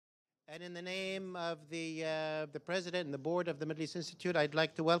And in the name of the President and the Board of the Middle East Institute, I'd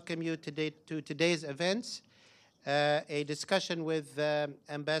like to welcome you today to today's events, a discussion with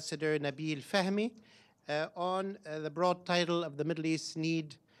Ambassador Nabil Fahmy on the broad title of the Middle East's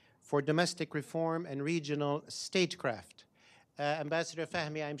need for domestic reform and regional statecraft. Ambassador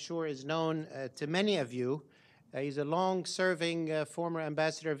Fahmy, I'm sure, is known to many of you. He's a long-serving former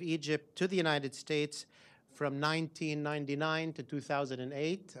ambassador of Egypt to the United States from 1999 to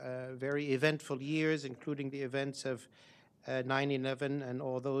 2008, very eventful years, including the events of 9/11 and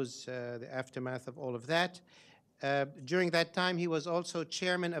all those, the aftermath of all of that. During that time, he was also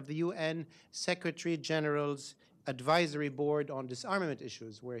chairman of the UN Secretary General's Advisory Board on Disarmament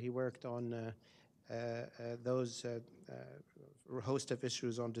Issues, where he worked on those host of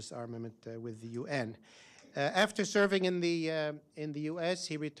issues on disarmament with the UN. After serving in the U.S.,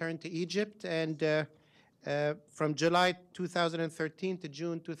 he returned to Egypt, and from July 2013 to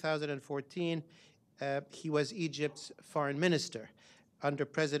June 2014, he was Egypt's foreign minister under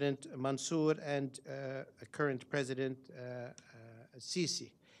President Mansour and current President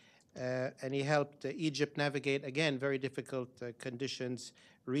Sisi. And he helped Egypt navigate, again, very difficult conditions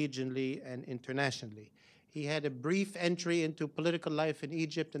regionally and internationally. He had a brief entry into political life in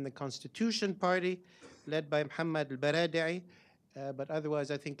Egypt in the Constitution Party, led by Mohammed al-Baradi'i, but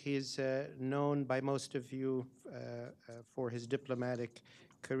otherwise I think he's known by most of you for his diplomatic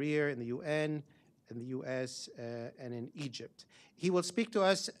career in the UN, in the US, and in Egypt. He will speak to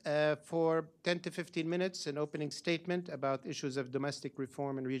us for 10 to 15 minutes, an opening statement about issues of domestic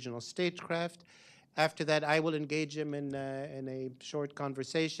reform and regional statecraft. After that, I will engage him in a short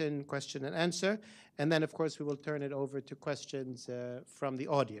conversation, question and answer, and then, of course, we will turn it over to questions from the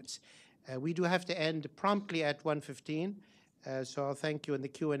audience. We do have to end promptly at 1:15, so I'll thank you in the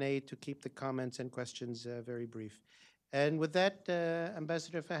Q&A to keep the comments and questions very brief. And with that,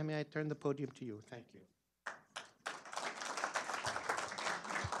 Ambassador Fahmy, I turn the podium to you. Thank you.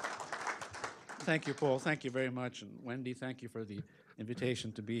 Thank you, Paul. Thank you very much. And Wendy, thank you for the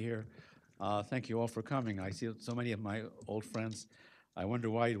invitation to be here. Thank you all for coming. I see so many of my old friends. I wonder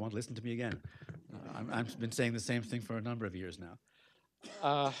why you want to listen to me again. I've been saying the same thing for a number of years now.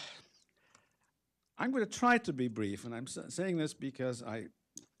 I'm going to try to be brief, and I'm saying this because I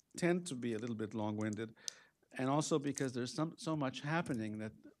tend to be a little bit long-winded, and also because there's so much happening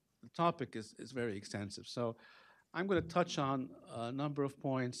that the topic is very extensive. So I'm going to touch on a number of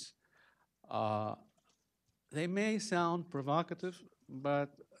points. They may sound provocative, but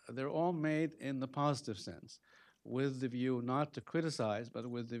they're all made in the positive sense, with the view not to criticize, but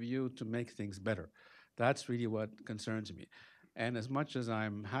with the view to make things better. That's really what concerns me. And as much as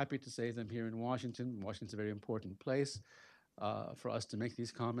I'm happy to say them here in Washington, Washington's a very important place for us to make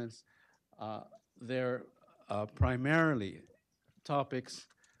these comments, they're primarily topics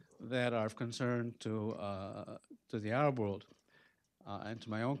that are of concern to the Arab world and to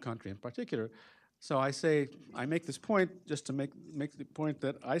my own country in particular. So I make this point just to make the point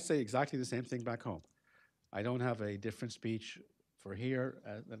that I say exactly the same thing back home. I don't have a different speech for here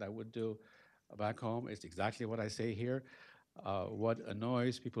that I would do back home. It's exactly what I say here. What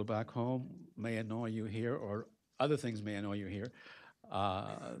annoys people back home may annoy you here, or other things may annoy you here.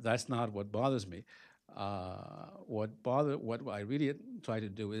 That's not what bothers me. What I really try to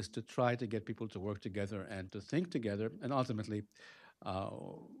do is to try to get people to work together and to think together, and ultimately,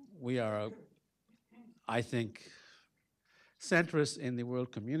 we are, I think, centrists in the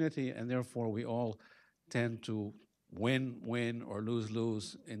world community, and therefore we all tend to win or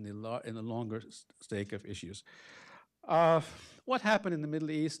lose in the longer stake of issues. What happened in the Middle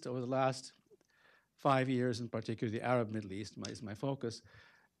East over the last 5 years, in particular the Arab Middle East, is my focus,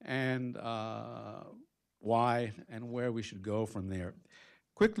 and why and where we should go from there.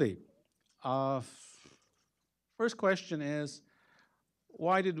 Quickly, first question is,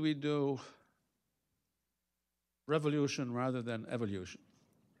 why did we do revolution rather than evolution?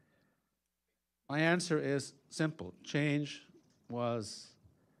 My answer is simple. Change was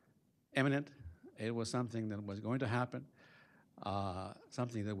imminent. It was something that was going to happen,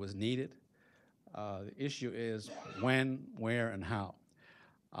 something that was needed. The issue is when, where, and how.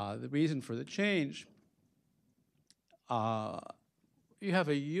 The reason for the change, you have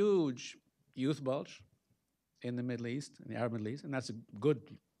a huge youth bulge in the Middle East, in the Arab Middle East, and that's a good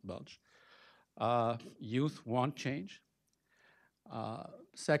bulge. Youth want change.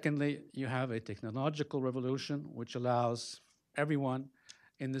 Secondly, you have a technological revolution which allows everyone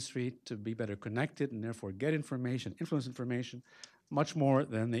in the street to be better connected and therefore get information, influence information, much more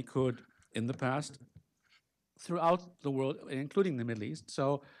than they could in the past throughout the world, including the Middle East.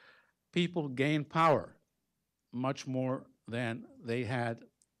 So people gain power much more than they had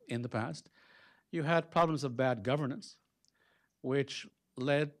in the past. You had problems of bad governance, which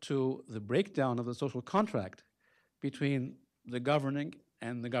led to the breakdown of the social contract between the governing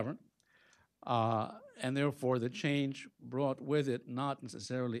and the governed. And therefore, the change brought with it not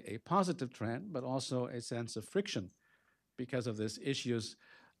necessarily a positive trend, but also a sense of friction because of these issues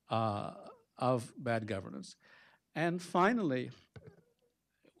of bad governance. And finally,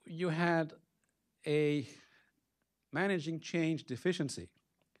 you had a managing change deficiency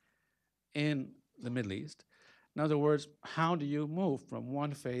in the Middle East. In other words, how do you move from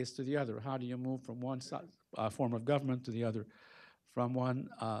one phase to the other? How do you move from one form of government to the other, from one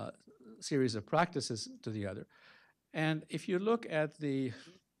series of practices to the other? And if you look at the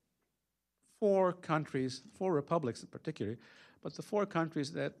four countries, four republics in particular, but the four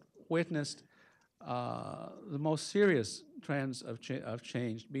countries that witnessed the most serious trends of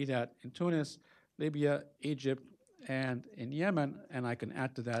change, be that in Tunis, Libya, Egypt, and in Yemen, and I can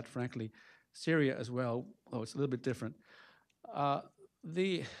add to that, frankly, Syria as well, though it's a little bit different.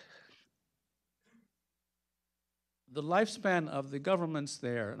 The lifespan of the governments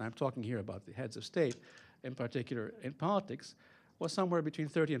there, and I'm talking here about the heads of state, in particular in politics, was somewhere between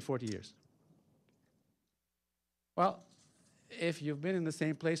 30 and 40 years. Well, if you've been in the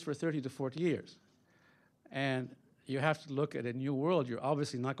same place for 30 to 40 years, and you have to look at a new world, you're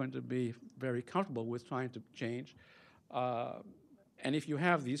obviously not going to be very comfortable with trying to change. And if you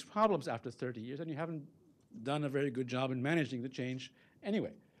have these problems after 30 years, then you haven't done a very good job in managing the change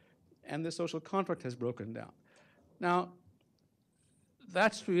anyway. And the social contract has broken down. Now,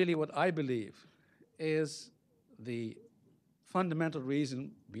 that's really what I believe is the fundamental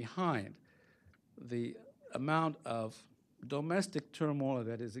reason behind the amount of domestic turmoil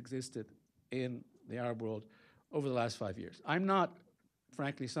that has existed in the Arab world over the last 5 years. I'm not,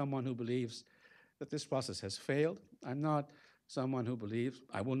 frankly, someone who believes that this process has failed. I'm not someone who believes,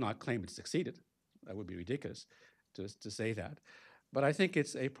 I will not claim it succeeded. That would be ridiculous to say that. But I think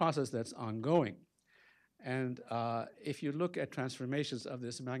it's a process that's ongoing. And if you look at transformations of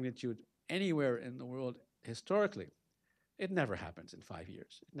this magnitude anywhere in the world historically, it never happens in 5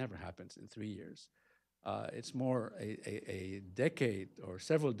 years. It never happens in 3 years. It's more a decade or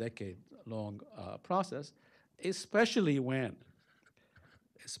several decade long process, especially when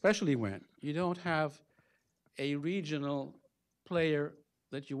you don't have a regional player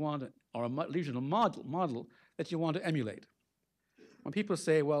that you want to, or a regional model that you want to emulate. When people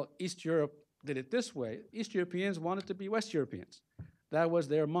say, well, East Europe did it this way, East Europeans wanted to be West Europeans. That was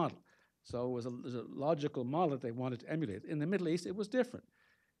their model. So it was a logical model that they wanted to emulate. In the Middle East, it was different.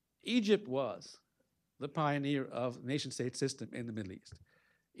 Egypt was the pioneer of the nation-state system in the Middle East.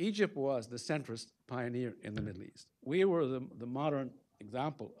 Egypt was the centrist pioneer in the Middle East. We were the modern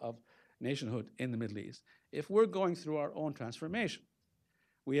example of nationhood in the Middle East. If we're going through our own transformation,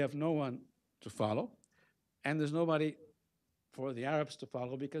 we have no one to follow, and there's nobody for the Arabs to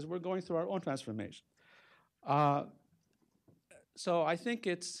follow because we're going through our own transformation. So I think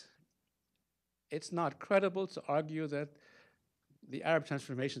it's not credible to argue that the Arab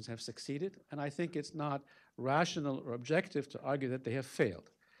transformations have succeeded, and I think it's not rational or objective to argue that they have failed.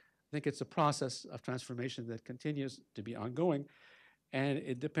 I think it's a process of transformation that continues to be ongoing, and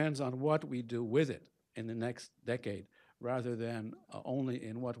it depends on what we do with it in the next decade rather than only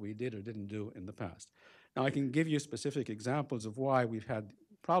in what we did or didn't do in the past. Now, I can give you specific examples of why we've had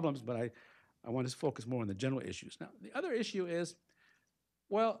problems, but I want to focus more on the general issues. Now, the other issue is,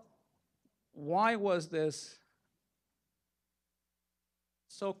 well, why was this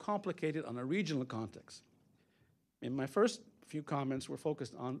so complicated on a regional context? In my first few comments were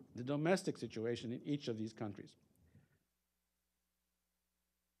focused on the domestic situation in each of these countries.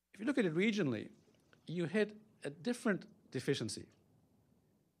 If you look at it regionally, you hit a different deficiency.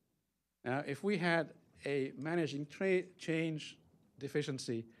 Now, if we had a managing change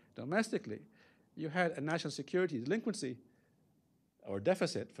deficiency domestically, you had a national security delinquency, or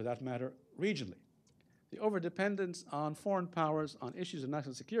deficit for that matter, regionally. The overdependence on foreign powers on issues of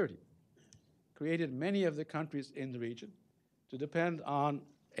national security created many of the countries in the region to depend on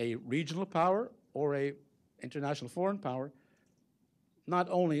a regional power or a international foreign power, not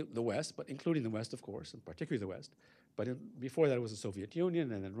only the West, but including the West, of course, and particularly the West, but before that it was the Soviet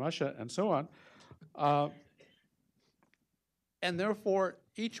Union and then Russia and so on. And therefore,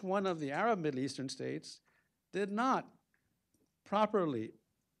 each one of the Arab Middle Eastern states did not properly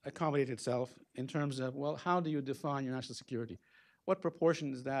accommodate itself in terms of, well, how do you define your national security? What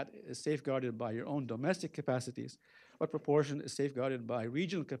proportion is that is safeguarded by your own domestic capacities? What proportion is safeguarded by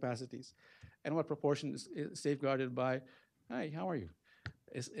regional capacities? And what proportion is safeguarded by, hey, how are you?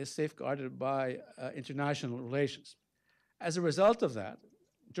 Is safeguarded by international relations. As a result of that,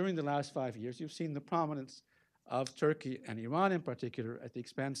 during the last 5 years, you've seen the prominence of Turkey and Iran in particular at the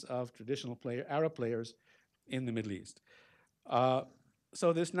expense of traditional Arab players in the Middle East.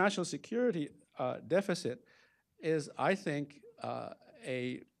 So this national security deficit is, I think,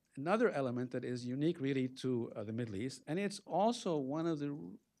 another element that is unique really to the Middle East, and it's also one of the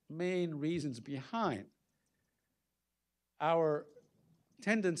main reasons behind our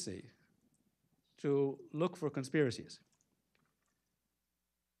tendency to look for conspiracies.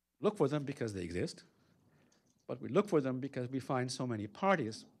 Look for them because they exist, but we look for them because we find so many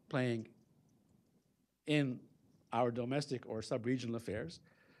parties playing in our domestic or sub-regional affairs,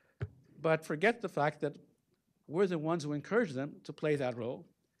 but forget the fact that we're the ones who encourage them to play that role,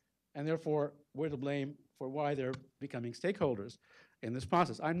 and therefore we're to blame for why they're becoming stakeholders in this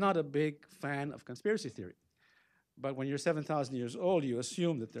process. I'm not a big fan of conspiracy theory, but when you're 7,000 years old, you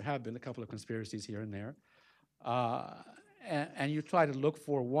assume that there have been a couple of conspiracies here and there, and you try to look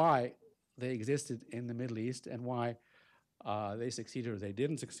for why they existed in the Middle East and why they succeeded or they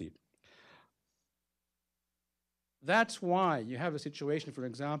didn't succeed. That's why you have a situation, for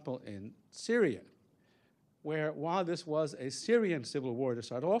example, in Syria, where while this was a Syrian civil war to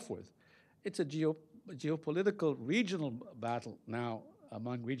start off with, it's a geopolitical regional battle now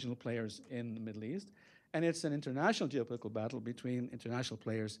among regional players in the Middle East, and it's an international geopolitical battle between international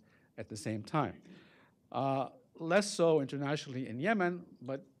players at the same time. Less so internationally in Yemen,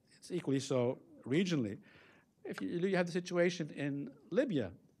 but it's equally so regionally. If you have the situation in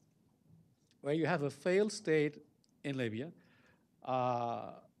Libya, where you have a failed state in Libya,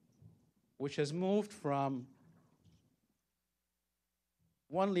 which has moved from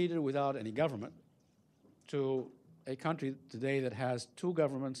one leader without any government to a country today that has two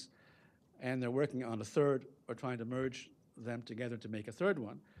governments, and they're working on a third or trying to merge them together to make a third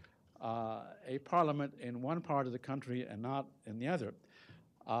one. A parliament in one part of the country and not in the other.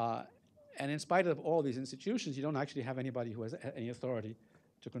 And in spite of all these institutions, you don't actually have anybody who has any authority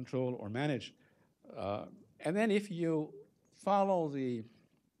to control or manage. And then if you follow the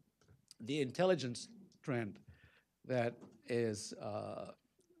intelligence trend that is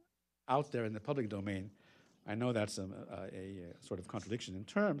out there in the public domain, I know that's a sort of contradiction in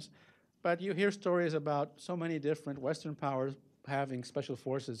terms, but you hear stories about so many different Western powers having special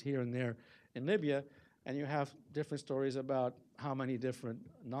forces here and there in Libya, and you have different stories about how many different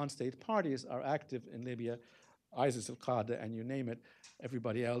non-state parties are active in Libya, ISIS, Al-Qaeda, and you name it,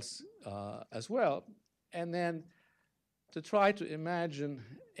 everybody else as well. And then to try to imagine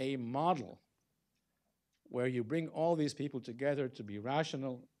a model where you bring all these people together to be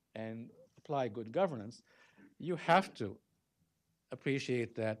rational and apply good governance, you have to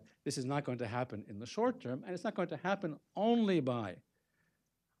appreciate that this is not going to happen in the short term, and it's not going to happen only by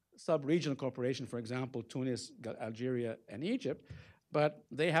sub-regional cooperation, for example, Tunis, Algeria, and Egypt, but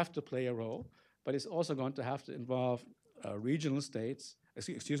they have to play a role, but it's also going to have to involve regional states,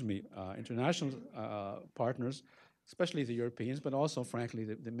 international partners, especially the Europeans, but also, frankly,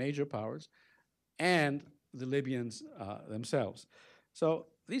 the major powers, and the Libyans themselves. So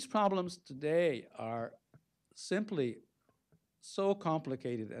these problems today are simply so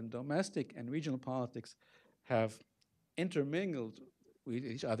complicated, and domestic and regional politics have intermingled with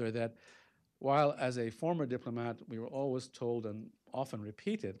each other that while as a former diplomat we were always told and often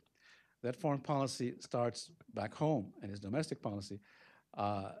repeated that foreign policy starts back home and is domestic policy,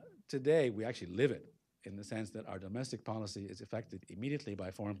 today we actually live it in the sense that our domestic policy is affected immediately by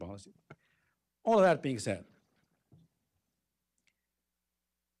foreign policy. All of that being said,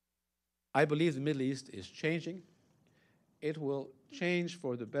 I believe the Middle East is changing. It will change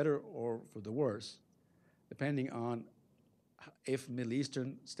for the better or for the worse, depending on if Middle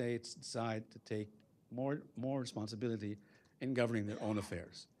Eastern states decide to take more responsibility in governing their own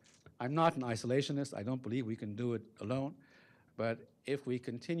affairs. I'm not an isolationist. I don't believe we can do it alone. But if we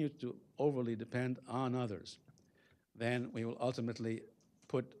continue to overly depend on others, then we will ultimately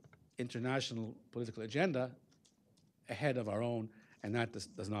put international political agenda ahead of our own, and that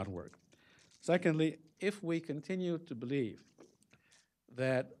does not work. Secondly, if we continue to believe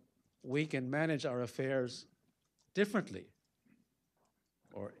that we can manage our affairs differently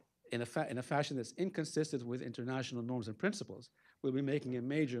or in a fashion that's inconsistent with international norms and principles, we'll be making a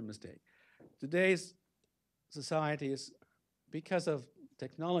major mistake. Today's societies, because of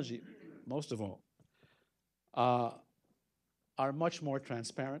technology, most of all, are much more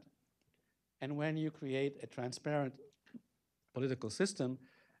transparent. And when you create a transparent political system,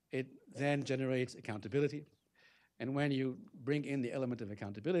 it then generates accountability. And when you bring in the element of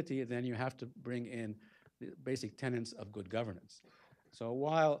accountability, then you have to bring in the basic tenets of good governance. So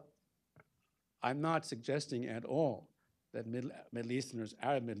while I'm not suggesting at all that Middle Easterners,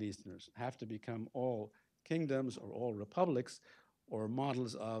 Arab Middle Easterners, have to become all kingdoms or all republics or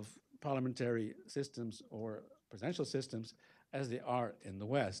models of parliamentary systems or presidential systems as they are in the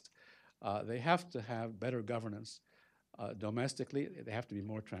West. They have to have better governance domestically, they have to be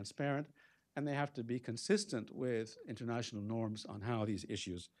more transparent, and they have to be consistent with international norms on how these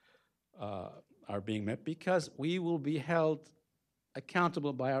issues are being met, because we will be held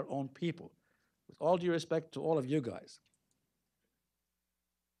accountable by our own people. With all due respect to all of you guys,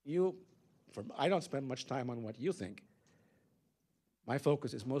 I don't spend much time on what you think. My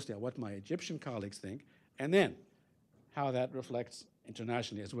focus is mostly on what my Egyptian colleagues think, and then how that reflects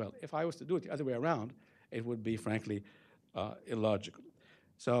internationally as well. If I was to do it the other way around, it would be, frankly, illogical.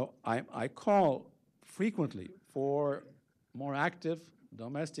 So I call frequently for more active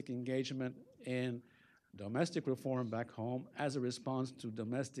domestic engagement in domestic reform back home as a response to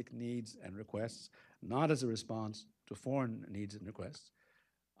domestic needs and requests, not as a response to foreign needs and requests.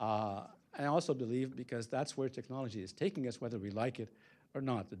 I also believe, because that's where technology is taking us, whether we like it or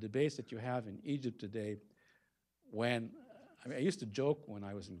not, the debates that you have in Egypt today, I used to joke when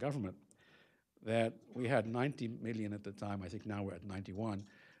I was in government that we had 90 million at the time, I think now we're at 91,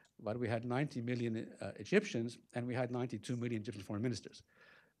 but we had 90 million Egyptians, and we had 92 million Egyptian foreign ministers.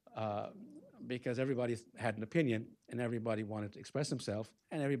 Because everybody had an opinion, and everybody wanted to express himself,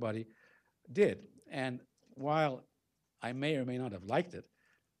 and everybody did. And while I may or may not have liked it,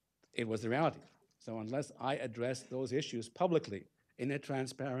 it was the reality. So unless I addressed those issues publicly in a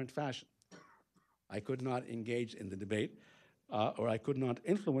transparent fashion, I could not engage in the debate, or I could not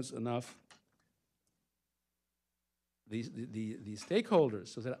influence enough the stakeholders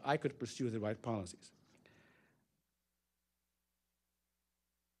so that I could pursue the right policies.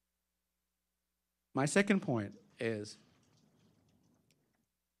 My second point is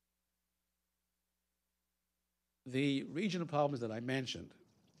the regional problems that I mentioned,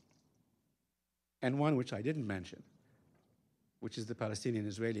 and one which I didn't mention, which is the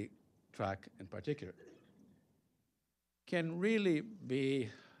Palestinian-Israeli track in particular, can really be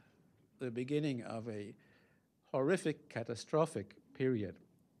the beginning of a horrific, catastrophic period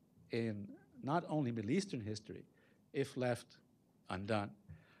in not only Middle Eastern history, if left undone,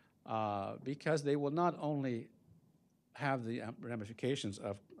 because they will not only have the ramifications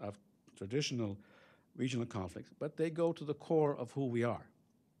of traditional regional conflicts, but they go to the core of who we are,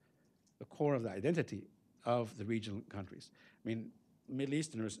 the core of the identity of the regional countries. I mean, Middle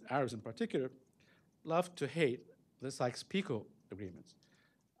Easterners, Arabs in particular, love to hate the Sykes-Picot agreements,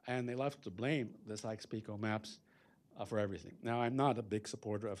 and they love to blame the Sykes-Picot maps for everything. Now, I'm not a big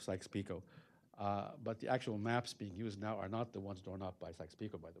supporter of Sykes-Picot, but the actual maps being used now are not the ones drawn up by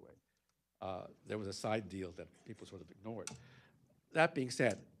Sykes-Picot, by the way. There was a side deal that people sort of ignored. That being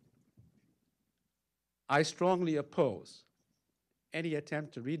said, I strongly oppose any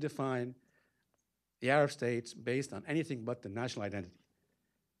attempt to redefine the Arab states based on anything but the national identity.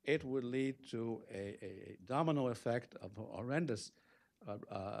 It would lead to a domino effect of horrendous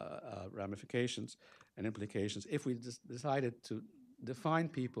ramifications and implications if we decided to define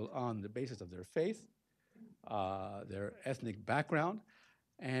people on the basis of their faith, their ethnic background,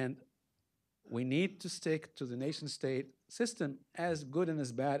 and we need to stick to the nation-state system, as good and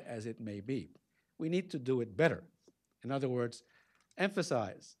as bad as it may be. We need to do it better. In other words,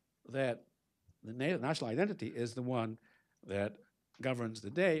 emphasize that the national identity is the one that governs the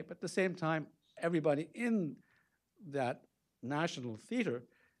day, but at the same time, everybody in that national theater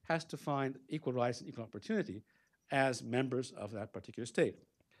has to find equal rights and equal opportunity as members of that particular state.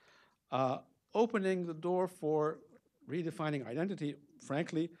 Opening the door for redefining identity,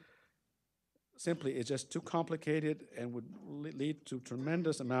 frankly, simply is just too complicated and would lead to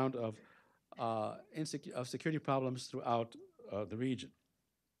tremendous amount of security problems throughout the region.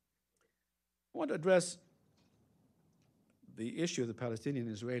 I want to address the issue of the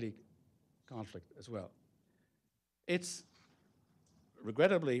Palestinian-Israeli conflict as well. It's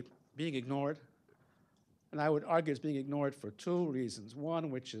regrettably being ignored, and I would argue it's being ignored for two reasons.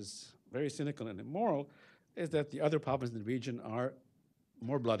 One, which is very cynical and immoral, is that the other problems in the region are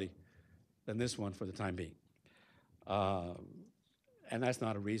more bloody than this one for the time being. And that's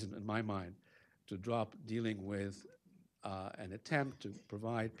not a reason, in my mind, to drop dealing with an attempt to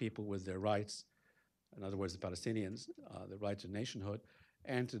provide people with their rights, in other words, the Palestinians, the right to nationhood,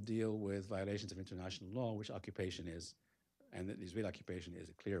 and to deal with violations of international law, which occupation is, and the Israeli occupation is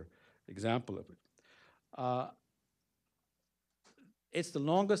a clear example of it. It's the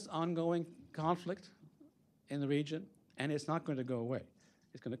longest ongoing conflict in the region, and it's not going to go away.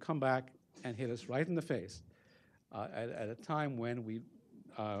 It's going to come back and hit us right in the face at a time when we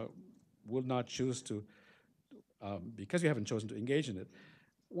will not choose to because we haven't chosen to engage in it,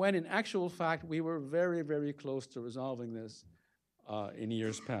 when in actual fact we were very, very close to resolving this in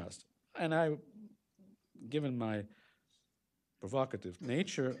years past. And given my provocative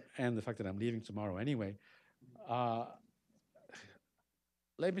nature and the fact that I'm leaving tomorrow anyway,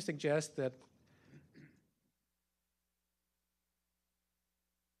 let me suggest that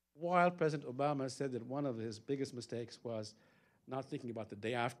while President Obama said that one of his biggest mistakes was not thinking about the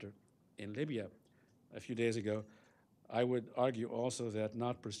day after in Libya a few days ago, I would argue also that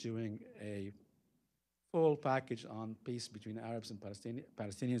not pursuing a full package on peace between Arabs and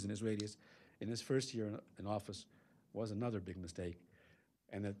Palestinians and Israelis in his first year in office was another big mistake.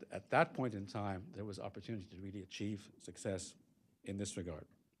 And at that point in time, there was opportunity to really achieve success in this regard.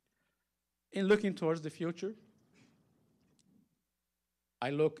 In looking towards the future, I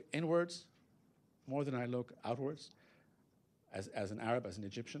look inwards more than I look outwards as an Arab, as an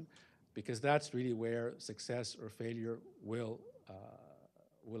Egyptian, because that's really where success or failure will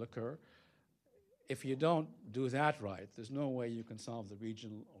occur. If you don't do that right, there's no way you can solve the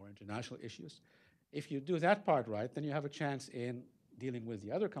regional or international issues. If you do that part right, then you have a chance in dealing with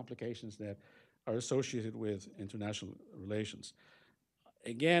the other complications that are associated with international relations.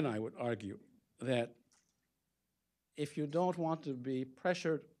 Again, I would argue that if you don't want to be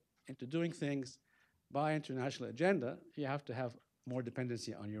pressured into doing things by international agenda, you have to have more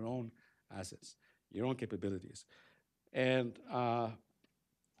dependency on your own assets, your own capabilities. And I'm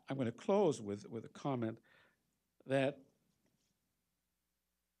going to close with a comment that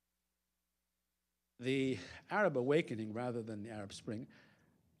the Arab awakening, rather than the Arab Spring,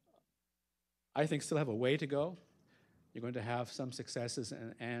 I think still have a way to go. You're going to have some successes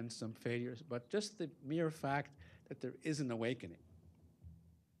and some failures, but just the mere fact that there is an awakening,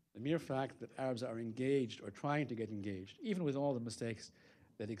 the mere fact that Arabs are engaged or trying to get engaged, even with all the mistakes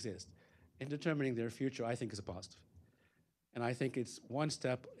that exist, in determining their future, I think is a positive. And I think it's one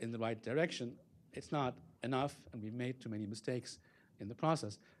step in the right direction. It's not enough, and we've made too many mistakes in the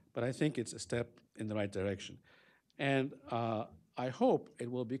process, but I think it's a step in the right direction. And I hope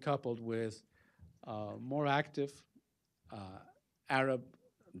it will be coupled with more active Arab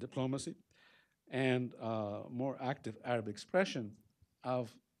diplomacy and more active Arab expression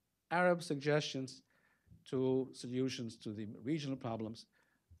of Arab suggestions to solutions to the regional problems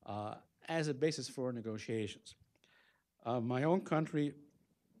as a basis for negotiations. My own country,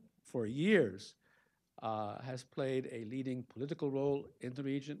 for years, has played a leading political role in the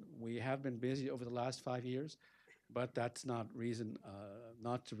region. We have been busy over the last 5 years, but that's not reason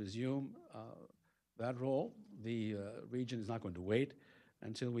not to resume that role. The region is not going to wait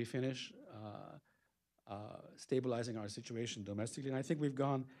until we finish stabilizing our situation domestically, and I think we've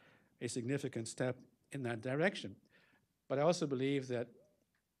gone a significant step in that direction. But I also believe that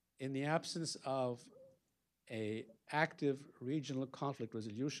in the absence of an active regional conflict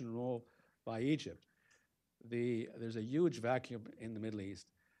resolution role by Egypt, there's a huge vacuum in the Middle East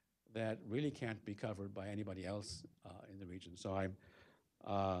that really can't be covered by anybody else in the region. So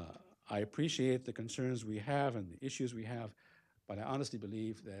I appreciate the concerns we have and the issues we have, but I honestly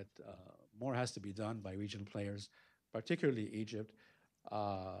believe that more has to be done by regional players, particularly Egypt.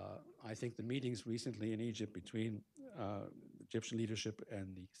 I think the meetings recently in Egypt between the Egyptian leadership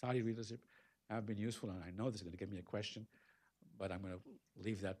and the Saudi leadership have been useful, and I know this is going to give me a question, but I'm going to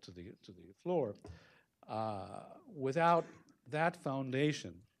leave that to the floor. Without that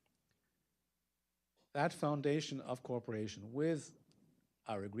foundation of cooperation with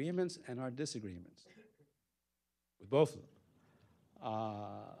our agreements and our disagreements, with both of them,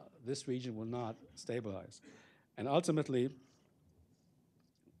 this region will not stabilize. And ultimately,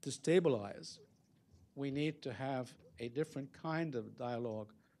 to stabilize, we need to have a different kind of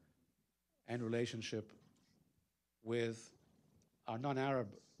dialogue and relationship with our non-Arab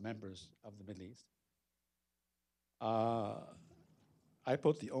members of the Middle East. I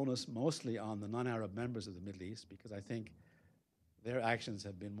put the onus mostly on the non-Arab members of the Middle East because I think their actions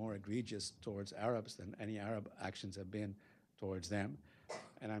have been more egregious towards Arabs than any Arab actions have been towards them.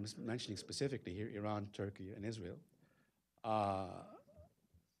 And I'm mentioning specifically here Iran, Turkey, and Israel.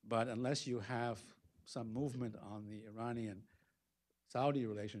 But unless you have some movement on the Iranian-Saudi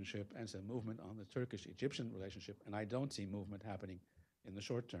relationship and some movement on the Turkish-Egyptian relationship, and I don't see movement happening in the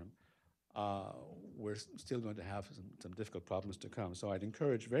short term, we're still going to have some difficult problems to come. So I'd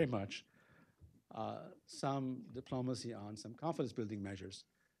encourage very much some diplomacy on some confidence-building measures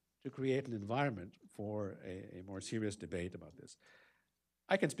to create an environment for a more serious debate about this.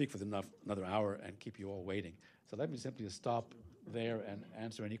 I can speak for another hour and keep you all waiting. So let me simply stop there and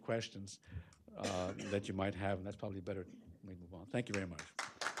answer any questions that you might have, and that's probably better when we move on. Thank you very much.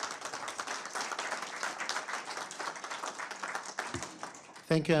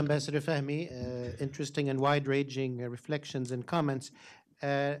 Thank you, Ambassador Fahmy. Interesting and wide-ranging reflections and comments.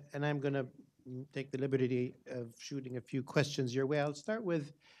 And I'm going to take the liberty of shooting a few questions your way. I'll start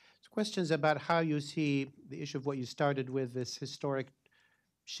with questions about how you see the issue of what you started with, this historic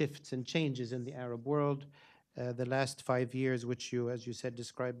shifts and changes in the Arab world. The last 5 years, which you, as you said,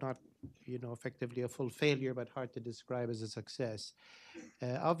 described not, effectively a full failure, but hard to describe as a success.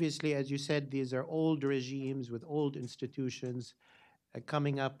 Obviously, as you said, these are old regimes with old institutions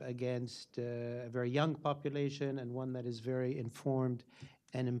coming up against a very young population and one that is very informed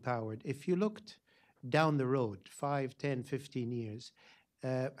and empowered. If you looked down the road, 5, 10, 15 years,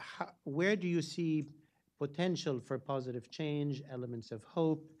 where do you see potential for positive change, elements of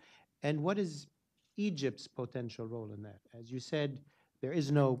hope, and what is Egypt's potential role in that? As you said, there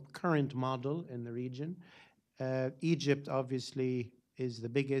is no current model in the region. Egypt obviously is the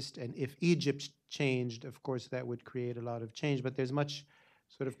biggest, and if Egypt changed, of course, that would create a lot of change, but there's much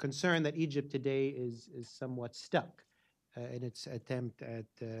sort of concern that Egypt today is somewhat stuck in its attempt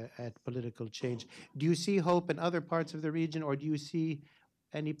at political change. Do you see hope in other parts of the region, or do you see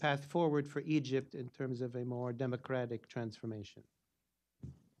any path forward for Egypt in terms of a more democratic transformation?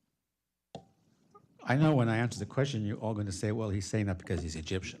 I know when I answer the question, you're all going to say, well, he's saying that because he's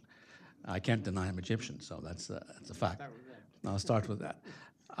Egyptian. I can't deny I'm Egyptian, so that's a fact. I'll start with that.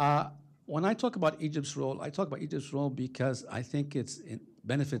 When I talk about Egypt's role, I talk about Egypt's role because I think it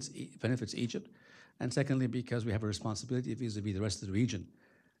benefits Egypt, and secondly, because we have a responsibility vis-a-vis the rest of the region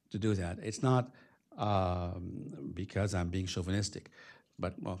to do that. It's not because I'm being chauvinistic,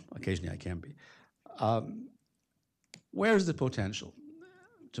 but, well, occasionally I can be. Where's the potential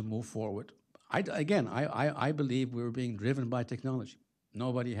to move forward? I believe we're being driven by technology.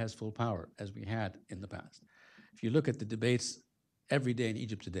 Nobody has full power as we had in the past. If you look at the debates every day in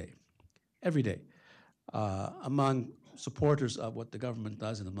Egypt today, every day, among supporters of what the government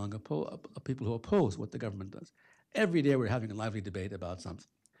does and among people who oppose what the government does, every day we're having a lively debate about something.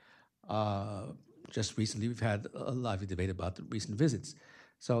 Just recently we've had a lively debate about the recent visits.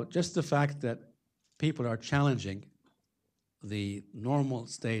 So just the fact that people are challenging the normal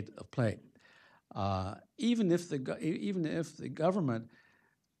state of play, even if the government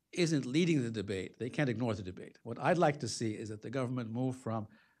isn't leading the debate, they can't ignore the debate. What I'd like to see is that the government move from,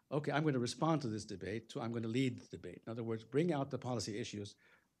 okay, I'm going to respond to this debate, to I'm going to lead the debate. In other words, bring out the policy issues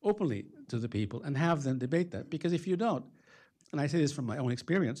openly to the people and have them debate that. Because if you don't, and I say this from my own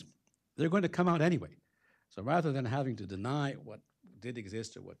experience, they're going to come out anyway. So rather than having to deny what did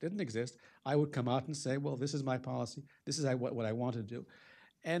exist or what didn't exist, I would come out and say, well, this is my policy, this is what I want to do.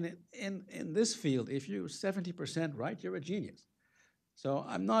 And in this field, if you're 70% right, you're a genius. So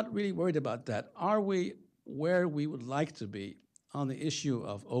I'm not really worried about that. Are we where we would like to be on the issue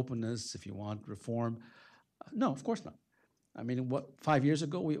of openness, if you want, reform? No, of course not. I mean, 5 years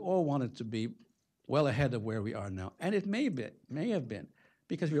ago, we all wanted to be well ahead of where we are now. And it may have been,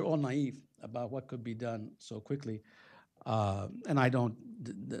 because we were all naive about what could be done so quickly. And I don't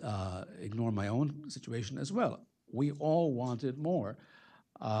ignore my own situation as well. We all wanted more.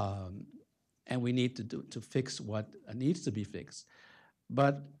 And we need to fix what needs to be fixed.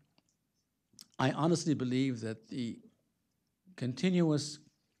 But I honestly believe that the continuous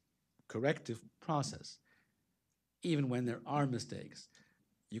corrective process, even when there are mistakes,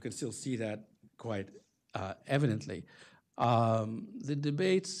 you can still see that quite evidently. The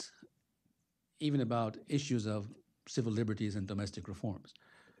debates, even about issues of civil liberties and domestic reforms,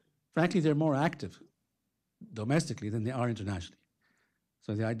 frankly, they're more active domestically than they are internationally.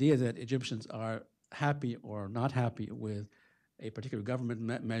 So the idea that Egyptians are happy or not happy with a particular government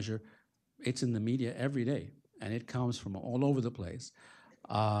measure, it's in the media every day, and it comes from all over the place.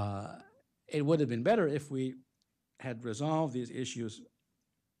 It would have been better if we had resolved these issues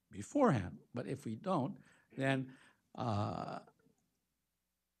beforehand, but if we don't, then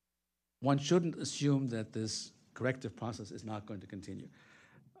one shouldn't assume that this corrective process is not going to continue.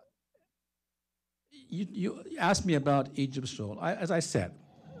 You asked me about Egypt's role. As I said,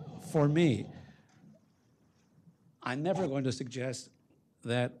 for me, I'm never going to suggest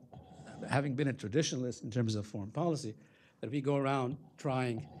that, having been a traditionalist in terms of foreign policy, that we go around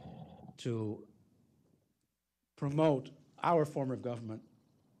trying to promote our form of government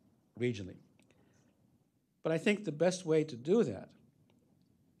regionally. But I think the best way to do that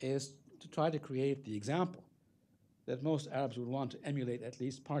is to try to create the example that most Arabs would want to emulate, at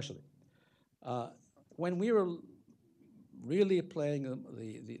least partially. When we were really playing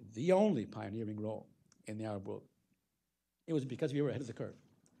the only pioneering role in the Arab world, it was because we were ahead of the curve.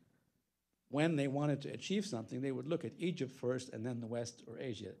 When they wanted to achieve something, they would look at Egypt first and then the West or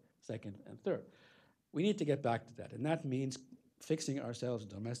Asia second and third. We need to get back to that, and that means fixing ourselves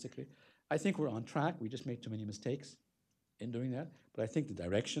domestically. I think we're on track. We just made too many mistakes in doing that. But I think the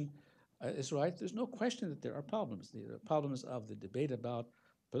direction is right. There's no question that there are problems. The problems of the debate about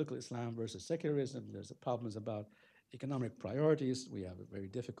political Islam versus secularism. There's the problems about economic priorities. We have a very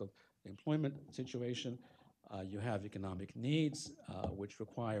difficult employment situation. You have economic needs, which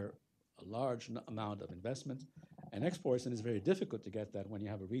require a large amount of investment and exports, and it's very difficult to get that when you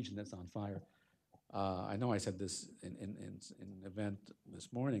have a region that's on fire. I know I said this in an event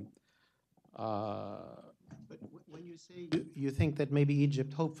this morning. But when you say you think that maybe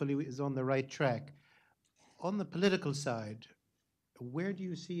Egypt hopefully is on the right track, on the political side, where do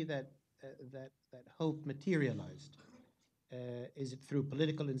you see that hope materialized? Is it through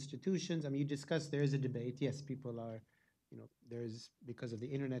political institutions? I mean, you discussed there is a debate. Yes, people are, there's because of the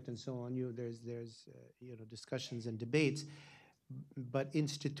internet and so on. There's discussions and debates, but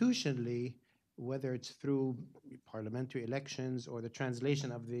institutionally, whether it's through parliamentary elections or the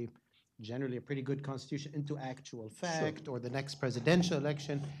translation of the generally a pretty good constitution into actual fact, or the next presidential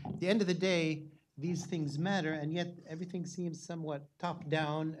election, at the end of the day, these things matter, and yet everything seems somewhat top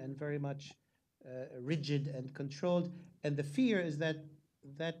down and very much rigid and controlled. And the fear is that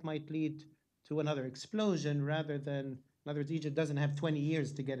that might lead to another explosion rather than, in other words, Egypt doesn't have 20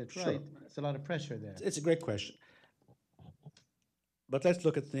 years to get it right. It's a lot of pressure there. It's a great question. But let's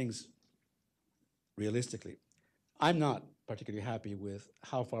look at things realistically. I'm not particularly happy with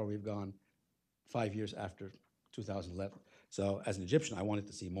how far we've gone 5 years after 2011. So as an Egyptian, I wanted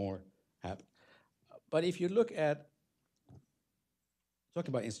to see more happen. But if you look at, talking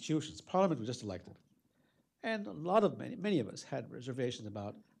about institutions, Parliament was just elected. And many of us had reservations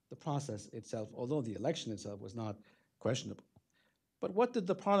about the process itself, although the election itself was not questionable. But what did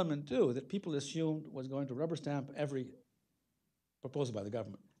the Parliament do that people assumed was going to rubber stamp every proposal by the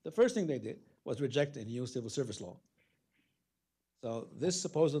government? The first thing they did was reject a new civil service law. So this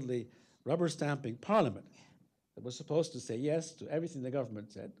supposedly rubber stamping Parliament that was supposed to say yes to everything the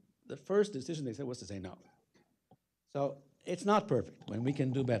government said, the first decision they said was to say no. So it's not perfect when we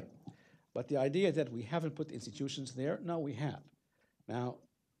can do better. But the idea that we haven't put institutions there, no, we have. Now,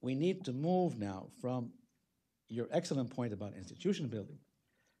 we need to move now from your excellent point about institution building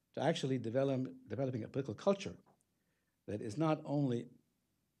to actually developing a political culture that is not only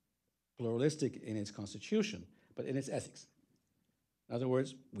pluralistic in its constitution, but in its ethics. In other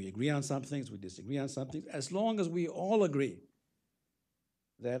words, we agree on some things, we disagree on some things, as long as we all agree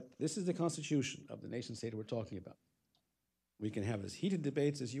that this is the constitution of the nation state we're talking about. We can have as heated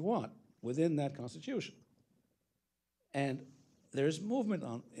debates as you want within that constitution. And there's movement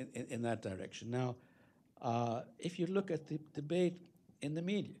in that direction. Now, if you look at the debate in the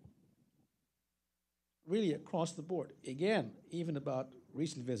media, really across the board, again, even about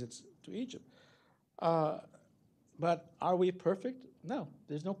recent visits to Egypt. But are we perfect? No,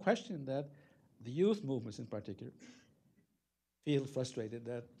 there's no question that the youth movements in particular feel frustrated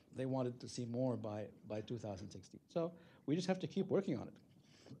that they wanted to see more by 2016. So we just have to keep working on it.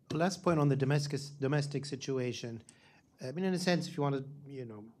 Last point on the domestic situation. I mean, in a sense, if you want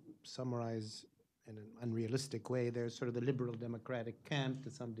to, summarize in an unrealistic way, there's sort of the liberal democratic camp to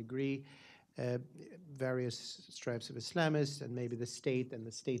some degree, various stripes of Islamists, and maybe the state and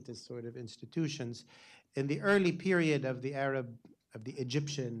the statist sort of institutions. In the early period of the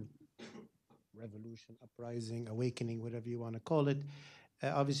Egyptian revolution, uprising, awakening, whatever you want to call it,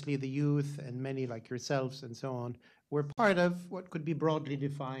 obviously the youth and many like yourselves and so on were part of what could be broadly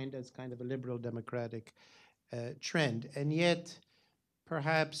defined as kind of a liberal democratic trend. And yet,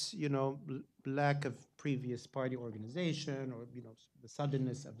 perhaps, lack of previous party organization or, the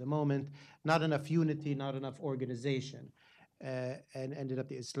suddenness of the moment, not enough unity, not enough organization, and ended up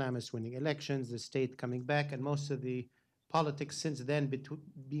the Islamists winning elections, the state coming back, and most of the politics since then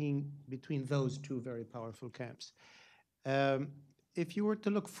being between those two very powerful camps. If you were to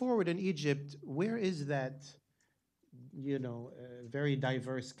look forward in Egypt, where is that, very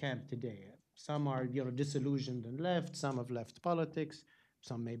diverse camp today? Some are, disillusioned and left. Some have left politics.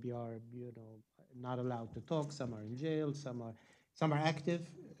 Some maybe are, not allowed to talk. Some are in jail. Some are active,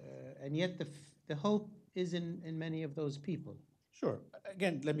 and yet the hope is in many of those people. Sure.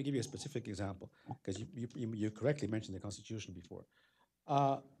 Again, let me give you a specific example, because you correctly mentioned the Constitution before.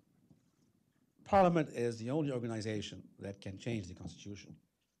 Parliament is the only organization that can change the Constitution,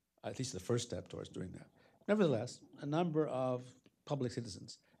 at least the first step towards doing that. Nevertheless, a number of public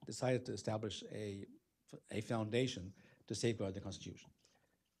citizens decided to establish a foundation to safeguard the Constitution.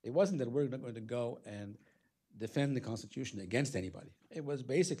 It wasn't that we're not going to go and defend the Constitution against anybody. It was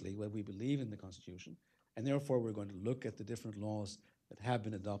basically what we believe in the Constitution, and therefore we're going to look at the different laws that have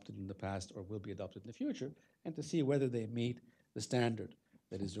been adopted in the past or will be adopted in the future, and to see whether they meet the standard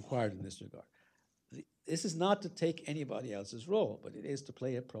that is required in this regard. This is not to take anybody else's role, but it is to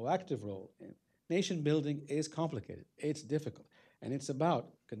play a proactive role. And nation building is complicated, it's difficult, and it's about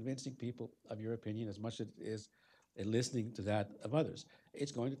convincing people of your opinion as much as it is listening to that of others.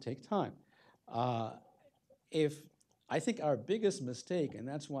 It's going to take time. Uh, if I think our biggest mistake, and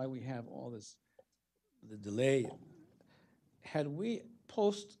that's why we have all this the delay, had we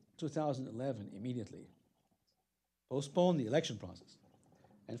post 2011 immediately postponed the election process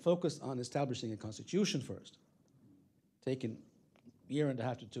and focused on establishing a constitution first, taken a year and a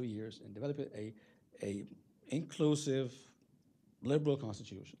half to 2 years and developing a inclusive, liberal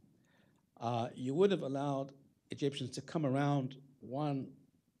constitution, you would have allowed Egyptians to come around one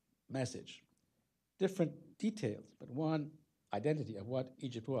message, different details, but one identity of what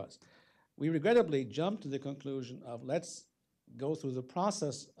Egypt was. We regrettably jumped to the conclusion of let's go through the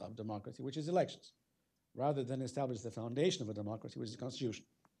process of democracy, which is elections, rather than establish the foundation of a democracy, which is the constitution.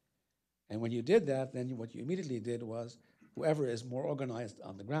 And when you did that, then what you immediately did was whoever is more organized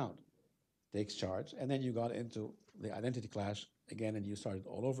on the ground takes charge, and then you got into the identity clash again, and you started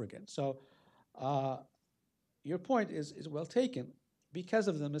all over again. So your point is well taken. Because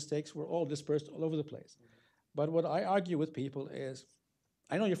of the mistakes, we're all dispersed all over the place. But what I argue with people is,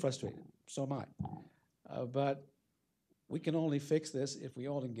 I know you're frustrated, so am I, but we can only fix this if we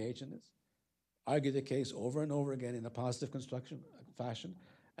all engage in this, argue the case over and over again in a positive construction fashion,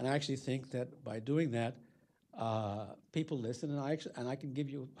 and I actually think that by doing that, people listen, and I can give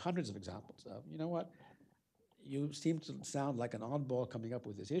you hundreds of examples of, you know what, you seem to sound like an oddball coming up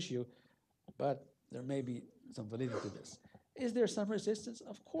with this issue, but there may be some validity to this. Is there some resistance?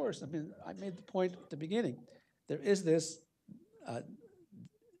 Of course. I mean, I made the point at the beginning. There is this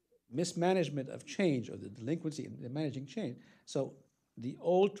mismanagement of change, or the delinquency in managing change. So the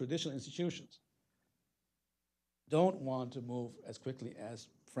old traditional institutions don't want to move as quickly as,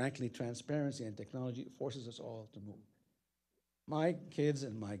 frankly, transparency and technology forces us all to move. My kids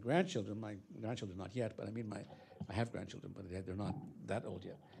and my grandchildren not yet, but I mean I have grandchildren, but they're not that old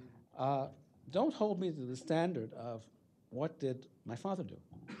yet, don't hold me to the standard of what did my father do.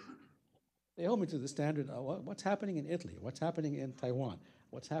 They hold me to the standard of what's happening in Italy, what's happening in Taiwan,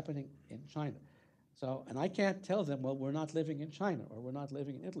 what's happening in China. So, and I can't tell them, well, we're not living in China or we're not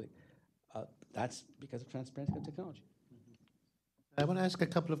living in Italy. That's because of transparency and technology. I want to ask a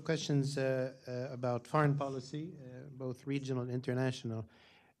couple of questions about foreign policy, both regional and international.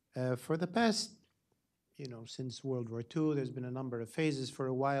 For the past, since World War II, there's been a number of phases. For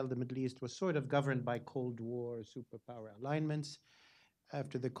a while, the Middle East was sort of governed by Cold War superpower alignments.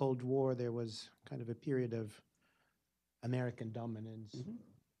 After the Cold War, there was kind of a period of American dominance,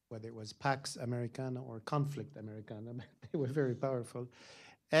 whether it was Pax Americana or Conflict Americana. They were very powerful.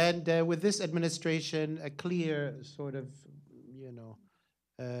 And with this administration, a clear sort of,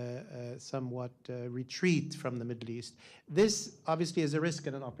 somewhat retreat from the Middle East. This obviously is a risk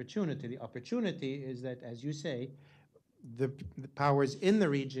and an opportunity. The opportunity is that, as you say, the powers in the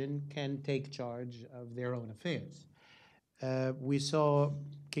region can take charge of their own affairs. We saw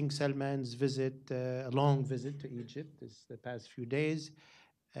King Salman's visit, a long visit to Egypt the past few days,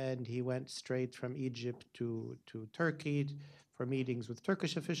 and he went straight from Egypt to Turkey for meetings with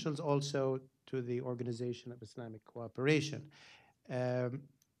Turkish officials, also to the Organization of Islamic Cooperation.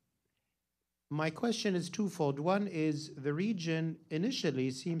 My question is twofold. One is, the region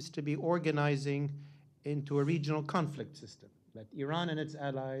initially seems to be organizing into a regional conflict system, that Iran and its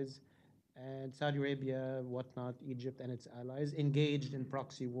allies, and Saudi Arabia, whatnot, Egypt and its allies, engaged in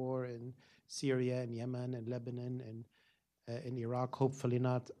proxy war in Syria and Yemen and Lebanon and in Iraq, hopefully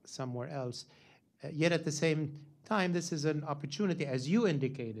not somewhere else. Yet at the same time, this is an opportunity, as you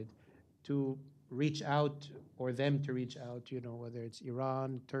indicated, to reach out, or them to reach out, whether it's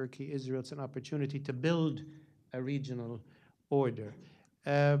Iran, Turkey, Israel. It's an opportunity to build a regional order.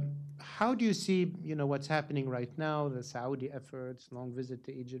 How do you see, what's happening right now, the Saudi efforts, long visit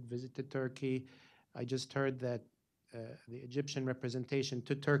to Egypt, visit to Turkey? I just heard that the Egyptian representation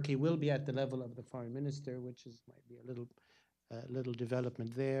to Turkey will be at the level of the foreign minister, which might be a little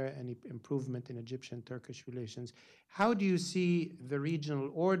development there, any improvement in Egyptian-Turkish relations. How do you see the regional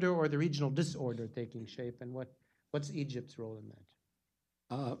order or the regional disorder taking shape, and what's Egypt's role in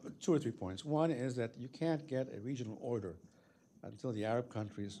that? 2 or 3 points. One is that you can't get a regional order until the Arab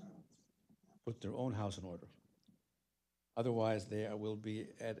countries put their own house in order. Otherwise, they will be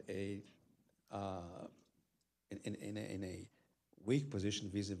at in a weak position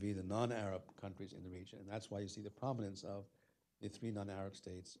vis-a-vis the non-Arab countries in the region, and that's why you see the prominence of the 3 non-Arab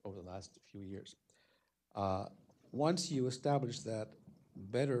states over the last few years. Once you establish that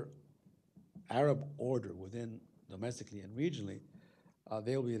better Arab order within domestically and regionally,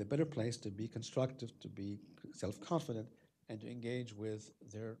 they'll be in a better place to be constructive, to be self-confident, and to engage with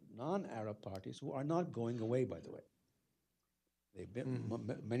their non-Arab parties who are not going away, by the way. They've been,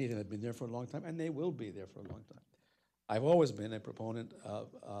 many of them have been there for a long time, and they will be there for a long time. I've always been a proponent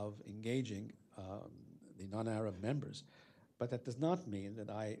of engaging the non-Arab members, but that does not mean that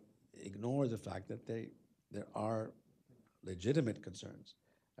I ignore the fact that there are legitimate concerns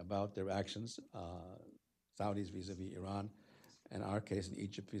about their actions, Saudis vis-a-vis Iran, and our case in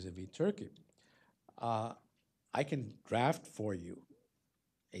Egypt vis-a-vis Turkey. I can draft for you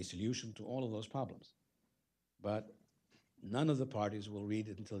a solution to all of those problems, but none of the parties will read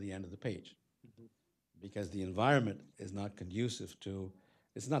it until the end of the page because the environment is not conducive to,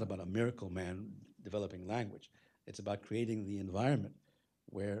 it's not about a miracle man developing language. It's about creating the environment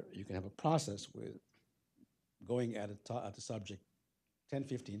where you can have a process with going at the subject 10,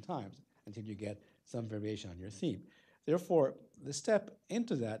 15 times until you get some variation on your theme. Therefore, the step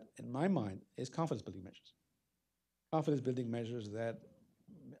into that, in my mind, is confidence building measures. Confidence building measures that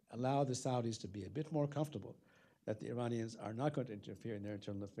allow the Saudis to be a bit more comfortable that the Iranians are not going to interfere in their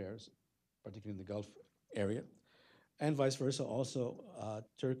internal affairs, particularly in the Gulf area, and vice versa. Also,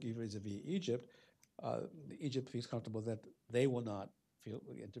 Turkey vis-a-vis Egypt, Egypt feels comfortable that they will not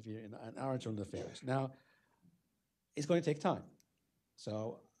interfere in our internal affairs. Now, it's going to take time.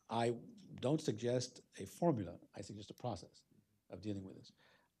 So I don't suggest a formula. I suggest a process of dealing with this.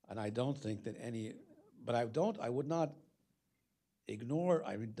 And I don't think that but I would not ignore,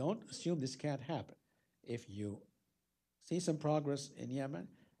 don't assume this can't happen. If you see some progress in Yemen,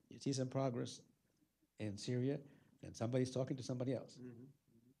 you see some progress in Syria, then somebody's talking to somebody else.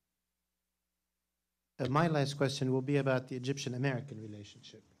 My last question will be about the Egyptian-American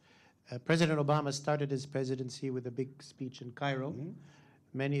relationship. President Obama started his presidency with a big speech in Cairo.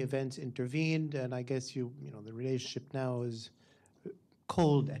 Many events intervened, and I guess the relationship now is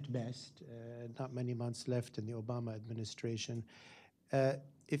cold at best. Not many months left in the Obama administration.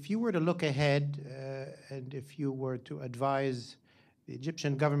 If you were to look ahead, and if you were to advise the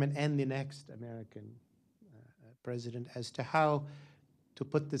Egyptian government and the next American president as to how to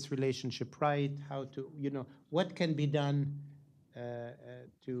put this relationship right, how to, what can be done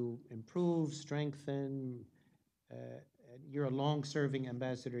to improve, strengthen. You're a long-serving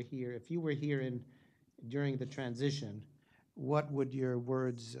ambassador here. If you were here during the transition, what would your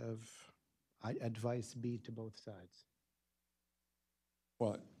words of advice be to both sides?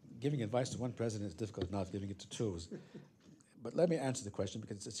 Well, giving advice to one president is difficult enough, giving it to two. But let me answer the question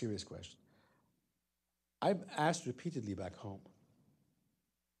because it's a serious question. I've asked repeatedly back home,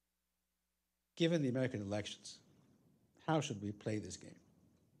 given the American elections, how should we play this game?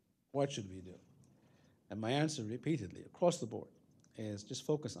 What should we do? And my answer repeatedly, across the board, is just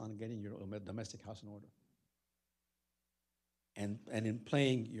focus on getting your domestic house in order and in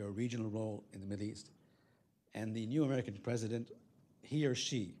playing your regional role in the Middle East. And the new American president, he or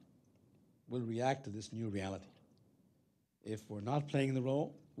she, will react to this new reality. If we're not playing the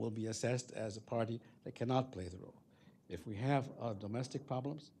role, we'll be assessed as a party that cannot play the role. If we have domestic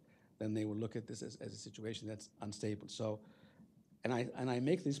problems, then they will look at this as a situation that's unstable. So, and I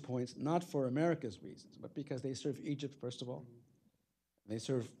make these points not for America's reasons, but because they serve Egypt, first of all. They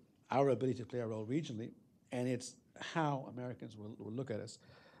serve our ability to play a role regionally, and it's how Americans will look at us.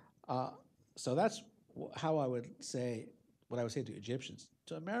 So that's how I would say, what I would say to Egyptians.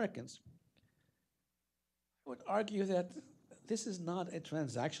 To Americans, I would argue that this is not a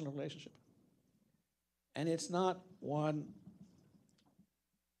transactional relationship. And it's not one,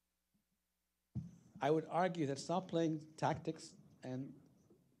 I would argue that stop playing tactics and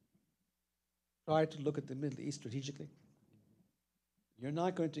try to look at the Middle East strategically. You're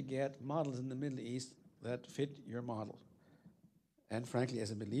not going to get models in the Middle East that fit your model. And frankly,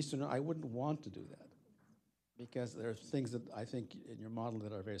 as a Middle Easterner, I wouldn't want to do that because there are things that I think in your model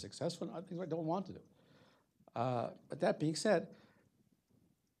that are very successful and other things I don't want to do. But that being said,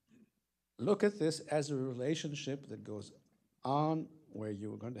 look at this as a relationship that goes on where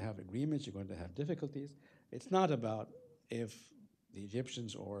you're going to have agreements, you're going to have difficulties. It's not about if the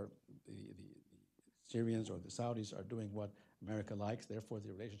Egyptians or the Syrians or the Saudis are doing what America likes, therefore the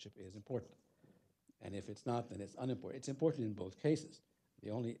relationship is important. And if it's not, then it's unimportant. It's important in both cases. The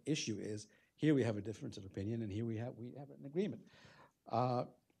only issue is here we have a difference of opinion and here we have an agreement.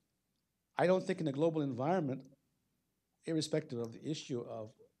 I don't think in a global environment, irrespective of the issue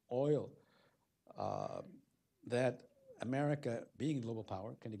of oil, that America, being a global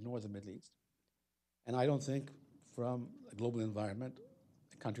power, can ignore the Middle East. And I don't think from a global environment,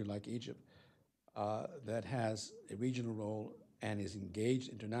 a country like Egypt, that has a regional role and is engaged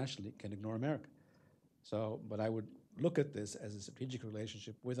internationally can ignore America. So, but I would look at this as a strategic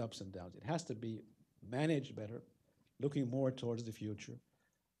relationship with ups and downs. It has to be managed better, looking more towards the future,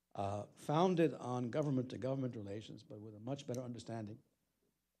 founded on government-to-government relations, but with a much better understanding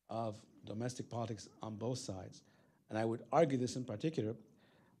of domestic politics on both sides. And I would argue this in particular.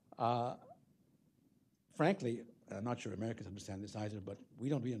 Frankly, I'm not sure Americans understand this either, but we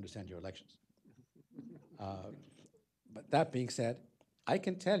don't really understand your elections. But that being said, I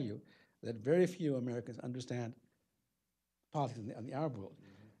can tell you that very few Americans understand politics in the Arab world.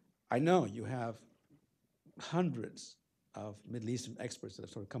 I know you have hundreds of Middle Eastern experts that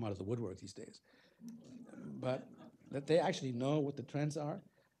have sort of come out of the woodwork these days, but that they actually know what the trends are.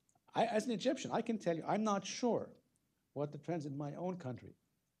 As an Egyptian, I can tell you, I'm not sure what the trends in my own country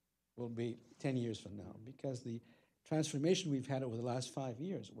will be 10 years from now, because the transformation we've had over the last 5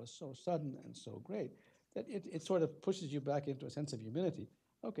 years was so sudden and so great that it sort of pushes you back into a sense of humility.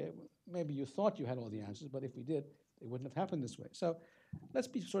 Okay, well, maybe you thought you had all the answers, but if we did, it wouldn't have happened this way. So let's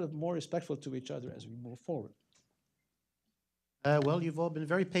be sort of more respectful to each other as we move forward. Well, you've all been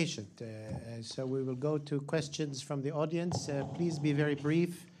very patient, so we will go to questions from the audience. Please be very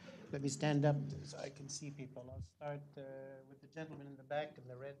brief. Let me stand up so I can see people. I'll start with the gentleman in the back in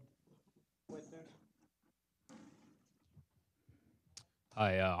the red sweater.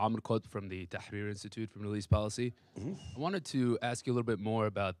 Hi, Amr Qut from the Tahrir Institute for Middle East Policy. I wanted to ask you a little bit more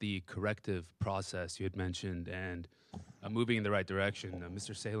about the corrective process you had mentioned and moving in the right direction.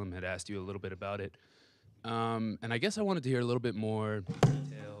 Mr. Salem had asked you a little bit about it. And I guess I wanted to hear a little bit more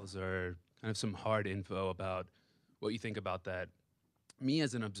details or kind of some hard info about what you think about that. Me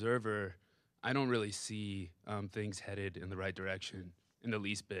as an observer, I don't really see things headed in the right direction in the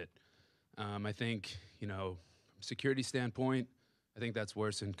least bit. I think, from a security standpoint, I think that's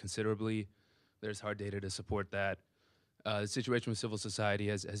worsened considerably. There's hard data to support that. The situation with civil society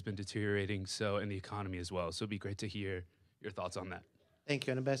has been deteriorating, and the economy as well. So it'd be great to hear your thoughts on that. Thank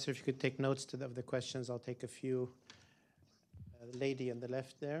you. And Ambassador, if you could take notes of the questions, I'll take a few. The lady on the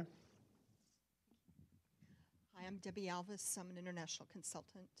left there. Hi, I'm Debbie Alvis. I'm an international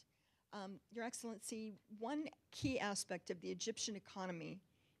consultant. Your Excellency, one key aspect of the Egyptian economy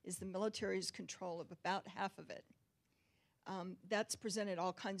is the military's control of about half of it. That's presented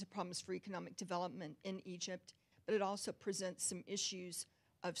all kinds of problems for economic development in Egypt, but it also presents some issues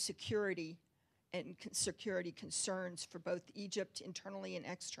of security and security concerns for both Egypt internally and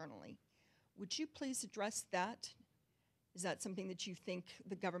externally. Would you please address that? Is that something that you think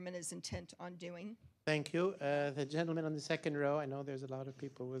the government is intent on doing? Thank you. The gentleman on the second row. I know there's a lot of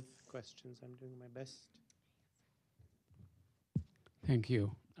people with questions. I'm doing my best. Thank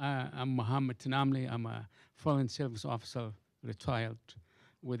you. I'm Mohammed Tanamli. I'm a Foreign Service Officer retired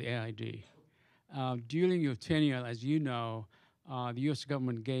with AID. During your tenure, as you know, the U.S.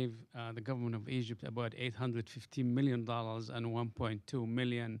 government gave the government of Egypt about $850 million and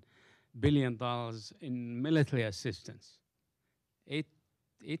 $1.2 billion in military assistance.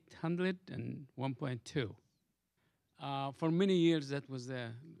 800 and 1.2. For many years, that was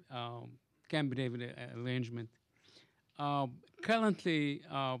the Camp David arrangement. Currently,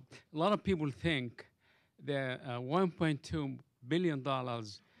 a lot of people think that $1.2 billion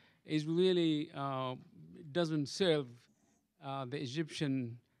is really doesn't serve the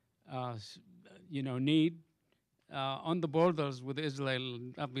Egyptian, need. On the borders with Israel,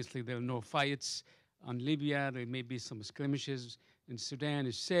 obviously there are no fights. On Libya, there may be some skirmishes. In Sudan,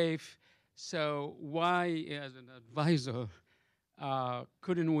 is safe. So why, as an advisor,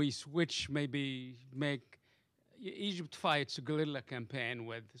 couldn't we switch, maybe make Egypt fights a guerrilla campaign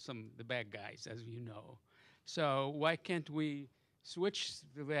with the bad guys, as you know. So why can't we switch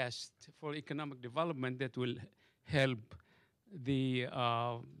the rest for economic development that will help the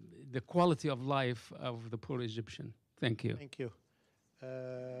quality of life of the poor Egyptian? Thank you. Thank you.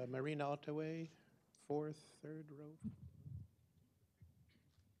 Marina Ottaway, third row.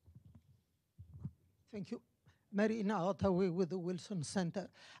 Thank you. Marina Ottaway with the Wilson Center.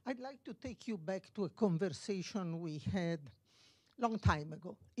 I'd like to take you back to a conversation we had a long time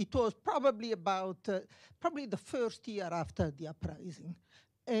ago. It was probably about, probably the first year after the uprising.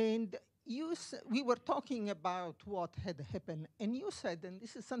 And we were talking about what had happened. And you said, and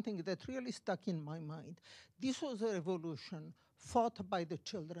this is something that really stuck in my mind, this was a revolution fought by the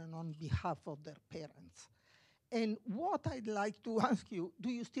children on behalf of their parents. And what I'd like to ask you, do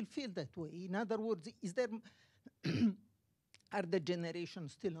you still feel that way? In other words, is there, are the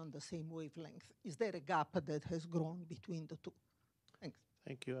generations still on the same wavelength? Is there a gap that has grown between the two? Thanks.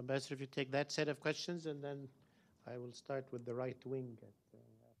 Thank you. Ambassador, if you take that set of questions, and then I will start with the right wing at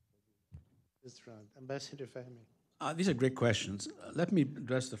this round. Ambassador Fahmy. These are great questions. Let me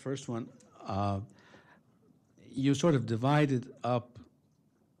address the first one. you sort of divided up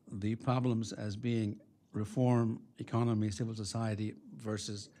the problems as being reform, economy, civil society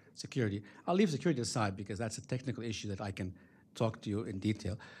versus security. I'll leave security aside because that's a technical issue that I can talk to you in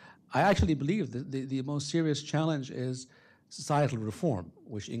detail. I actually believe that the most serious challenge is societal reform,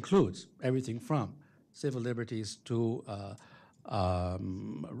 which includes everything from civil liberties to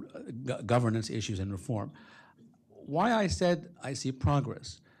governance issues and reform. Why I said I see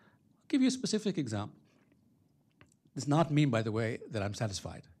progress. I'll give you a specific example. Does not mean, by the way, that I'm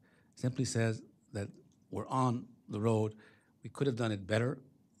satisfied. Simply says that we're on the road. We could have done it better,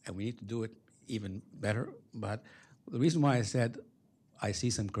 and we need to do it even better. But the reason why I said I see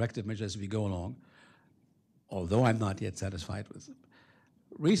some corrective measures as we go along, although I'm not yet satisfied with them.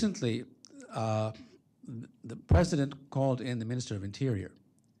 Recently, the president called in the Minister of Interior,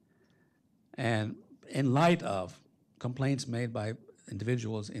 and in light of complaints made by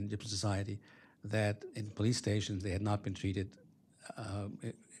individuals in Egyptian society that in police stations they had not been treated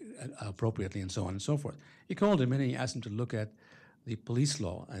appropriately and so on and so forth. He called him in and he asked him to look at the police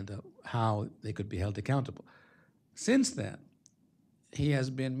law and how they could be held accountable. Since then, he has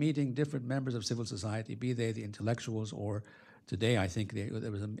been meeting different members of civil society, be they the intellectuals or today I think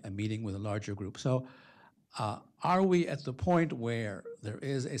there was a meeting with a larger group. So are we at the point where there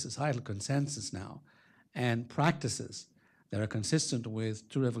is a societal consensus now and practices that are consistent with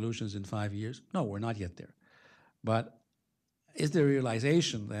 2 revolutions in 5 years? No, we're not yet there. But is there a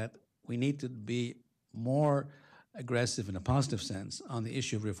realization that we need to be more aggressive in a positive sense on the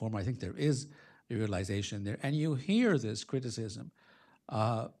issue of reform? I think there is a realization there. And you hear this criticism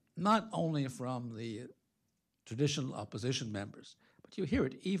not only from the traditional opposition members, but you hear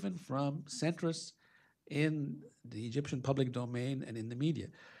it even from centrists in the Egyptian public domain and in the media.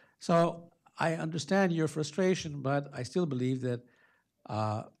 So I understand your frustration, but I still believe that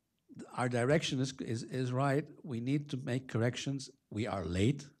our direction is right. We need to make corrections. We are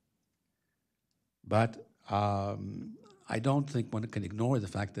late, but I don't think one can ignore the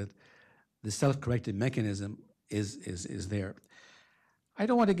fact that the self-correcting mechanism is there. I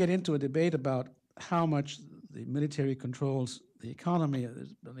don't want to get into a debate about how much the military controls the economy.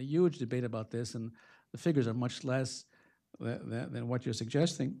 There's been a huge debate about this, and the figures are much less than what you're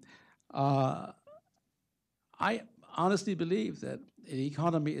suggesting. I honestly believe that the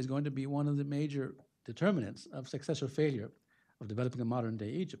economy is going to be one of the major determinants of success or failure of developing a modern-day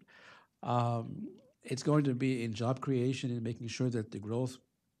Egypt. It's going to be in job creation and making sure that the growth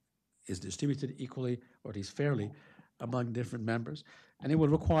is distributed equally, or at least fairly, among different members. And it will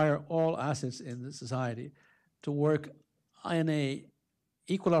require all assets in the society to work on an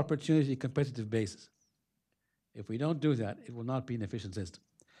equal opportunity competitive basis. If we don't do that, it will not be an efficient system.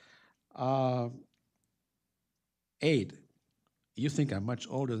 Aid. You think I'm much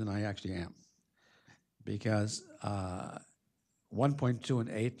older than I actually am, because 1.2 and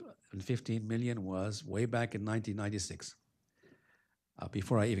 8 and 15 million was way back in 1996,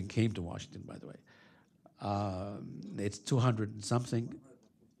 before I even came to Washington, by the way. It's 200 and something,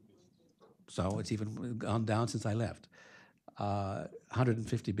 so it's even gone down since I left.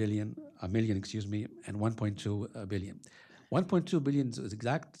 150 million, and 1.2 billion. 1.2 billion is the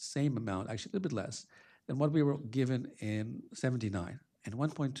exact same amount, actually a little bit less, than what we were given in 79. And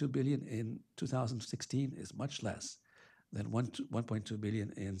 1.2 billion in 2016 is much less than 1.2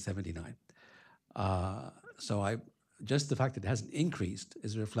 billion in 79. So just the fact that it hasn't increased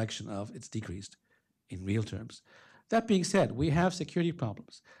is a reflection of it's decreased in real terms. That being said, we have security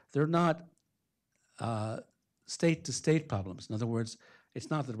problems. They're not state-to-state problems. In other words, it's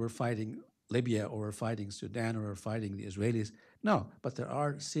not that we're fighting Libya or we're fighting Sudan or we're fighting the Israelis. No, but there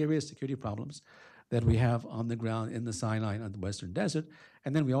are serious security problems that we have on the ground in the Sinai and the Western Desert.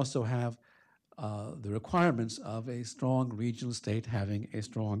 And then we also have the requirements of a strong regional state having a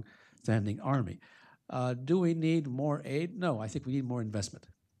strong standing army. Do we need more aid? No, I think we need more investment.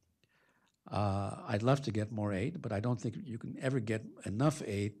 I'd love to get more aid, but I don't think you can ever get enough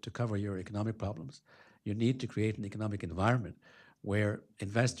aid to cover your economic problems. You need to create an economic environment where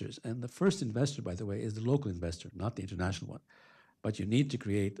investors, and the first investor, by the way, is the local investor, not the international one. But you need to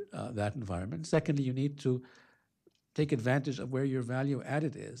create that environment. Secondly, you need to take advantage of where your value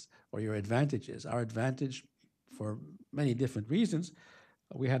added is, or your advantage is. Our advantage, for many different reasons,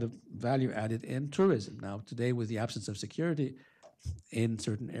 we had a value added in tourism. Now, today, with the absence of security in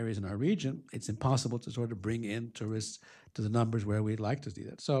certain areas in our region, it's impossible to sort of bring in tourists to the numbers where we'd like to see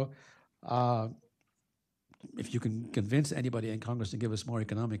that. So if you can convince anybody in Congress to give us more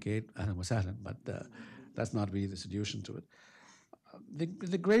economic aid, ahlan wa sahlan, but that's not really the solution to it.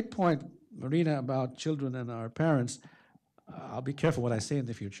 The great point, Marina, about children and our parents, I'll be careful what I say in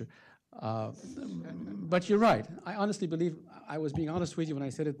the future. But you're right. I honestly believe, I was being honest with you when I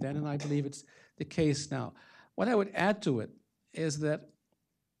said it then, and I believe it's the case now. What I would add to it is that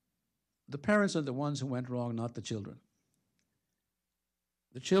the parents are the ones who went wrong, not the children.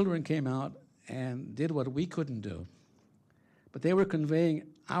 The children came out and did what we couldn't do, but they were conveying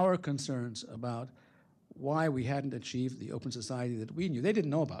our concerns about why we hadn't achieved the open society that we knew. They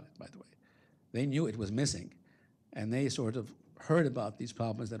didn't know about it, by the way. They knew it was missing, and they sort of heard about these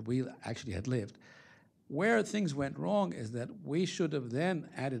problems that we actually had lived. Where things went wrong is that we should have then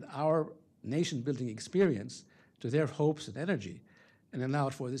added our nation-building experience to their hopes and energy and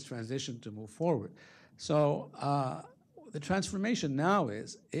allowed for this transition to move forward. So the transformation now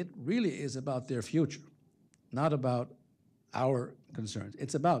is, it really is about their future, not about our concerns.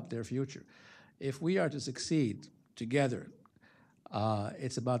 It's about their future. If we are to succeed together,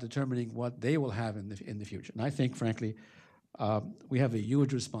 it's about determining what they will have in the future. And I think, frankly, we have a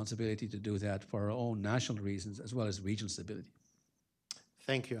huge responsibility to do that for our own national reasons as well as regional stability.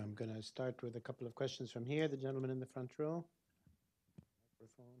 Thank you. I'm going to start with a couple of questions from here. The gentleman in the front row.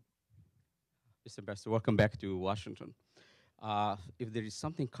 Microphone. Mr. Ambassador, welcome back to Washington. If there is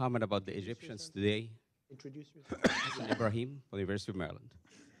something common about the Egyptians today, Introduce yourself. Ibrahim from the University of Maryland.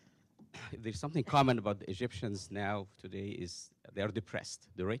 If there's something common about the Egyptians now today is they are depressed,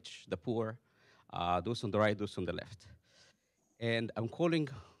 the rich, the poor, those on the right, those on the left. And I'm calling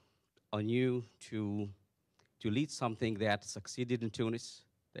on you to lead something that succeeded in Tunis,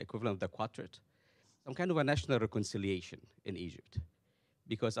 the equivalent of the Quartet, some kind of a national reconciliation in Egypt.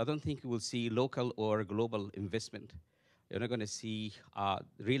 Because I don't think you will see local or global investment. You're not going to see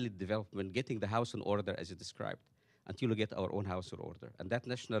real development, getting the house in order as you described, until we get our own house in order. And that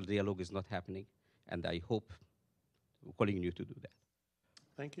national dialogue is not happening, and I hope we're calling on you to do that.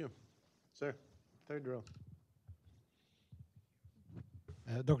 Thank you. Sir, third row.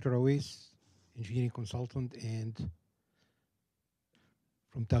 Dr. Awais, engineering consultant and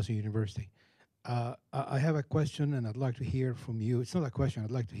from Towson University. I have a question and I'd like to hear from you. It's not a question,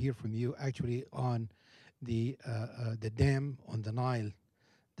 I'd like to hear from you actually on the dam on the Nile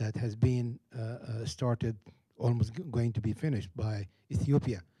that has been started, almost going to be finished by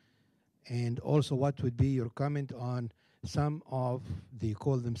Ethiopia. And also what would be your comment on some of the,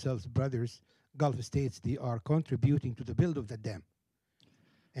 call themselves brothers, Gulf states, they are contributing to the build of the dam.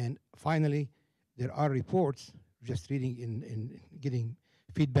 And finally, there are reports, just reading in getting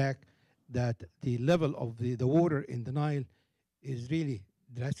feedback, that the level of the water in the Nile is really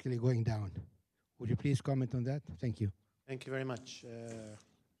drastically going down. Would you please comment on that? Thank you. Thank you very much.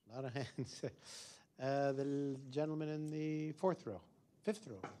 A lot of hands. The gentleman in the fifth row. I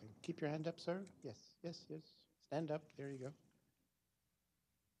think. Keep your hand up, sir. Yes, yes, yes. Stand up. There you go.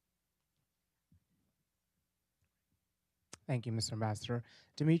 Thank you, Mr. Ambassador.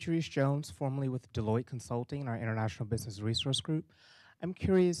 Demetrius Jones, formerly with Deloitte Consulting, our International Business Resource Group. I'm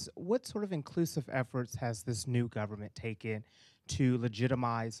curious, what sort of inclusive efforts has this new government taken to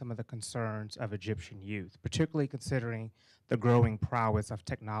legitimize some of the concerns of Egyptian youth, particularly considering the growing prowess of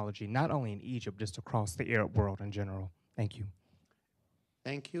technology, not only in Egypt, just across the Arab world in general? Thank you.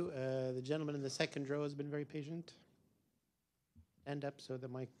 Thank you. The gentleman in the second row has been very patient. Stand up so the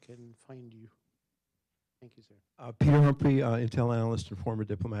mic can find you. Thank you, sir. Peter Humphrey, Intel analyst and former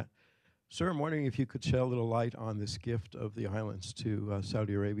diplomat. Sir, I'm wondering if you could shed a little light on this gift of the islands to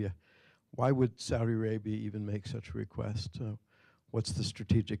Saudi Arabia. Why would Saudi Arabia even make such a request? What's the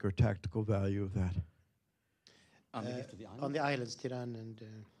strategic or tactical value of that? On the gift of the islands? On the islands, Tiran, and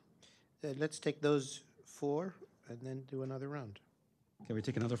let's take those four and then do another round. Can we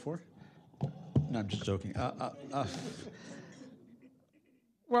take another four? No, I'm just joking.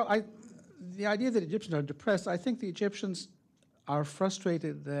 Well, the idea that Egyptians are depressed, I think the Egyptians are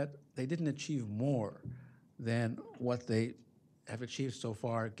frustrated that they didn't achieve more than what they have achieved so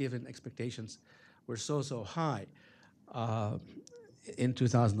far, given expectations were so high in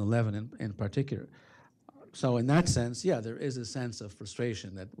 2011 in particular. So in that sense, yeah, there is a sense of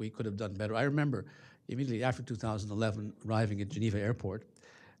frustration that we could have done better. I remember immediately after 2011 arriving at Geneva Airport,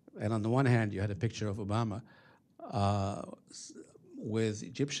 and on the one hand, you had a picture of Obama with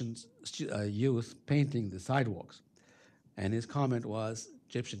Egyptian youth painting the sidewalks. And his comment was,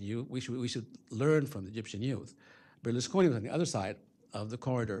 Egyptian youth, we should learn from the Egyptian youth. Berlusconi was on the other side of the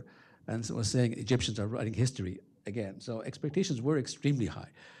corridor and was saying Egyptians are writing history again. So expectations were extremely high.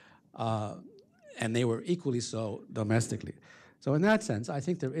 And they were equally so domestically. So in that sense, I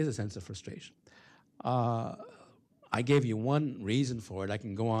think there is a sense of frustration. I gave you one reason for it. I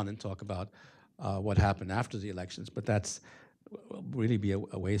can go on and talk about what happened after the elections, but that's really be a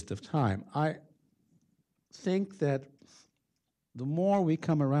waste of time. I think that the more we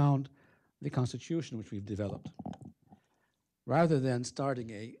come around the Constitution which we've developed, rather than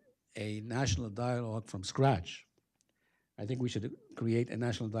starting a national dialogue from scratch. I think we should create a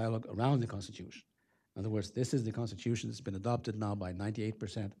national dialogue around the Constitution. In other words, this is the Constitution that's been adopted now by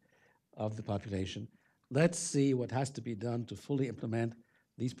 98% of the population. Let's see what has to be done to fully implement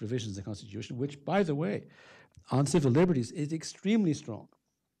these provisions of the Constitution, which, by the way, on civil liberties is extremely strong.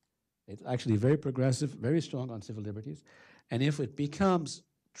 It's actually very progressive, very strong on civil liberties. And if it becomes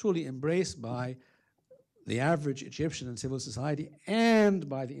truly embraced by the average Egyptian in civil society and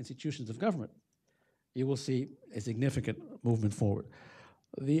by the institutions of government, you will see a significant movement forward.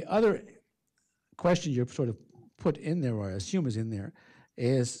 The other question you've sort of put in there, or I assume is in there,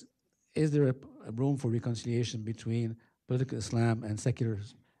 is there a room for reconciliation between political Islam and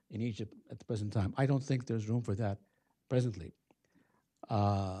secularism in Egypt at the present time? I don't think there's room for that presently,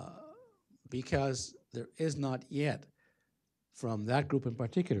 because there is not yet, from that group in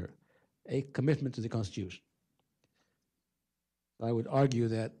particular, a commitment to the Constitution. I would argue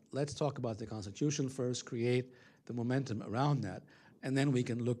that let's talk about the Constitution first, create the momentum around that, and then we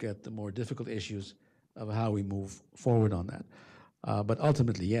can look at the more difficult issues of how we move forward on that. But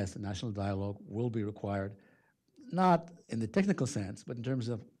ultimately, yes, the national dialogue will be required, not in the technical sense, but in terms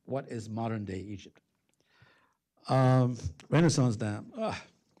of what is modern-day Egypt. Renaissance Dam.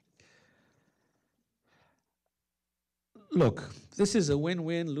 Look, this is a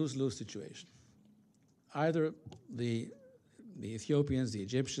win-win, lose-lose situation. Either the Ethiopians, the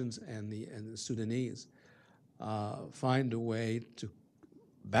Egyptians, and the Sudanese find a way to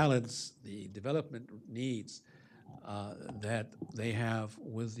balance the development needs that they have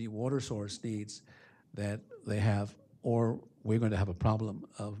with the water source needs that they have, or we're going to have a problem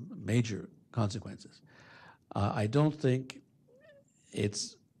of major consequences. I don't think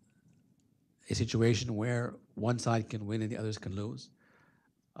it's a situation where one side can win and the others can lose,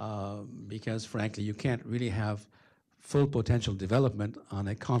 because frankly, you can't really have full potential development on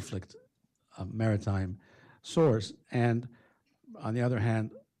a conflict maritime source. And on the other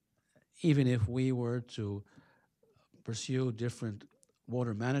hand, even if we were to pursue different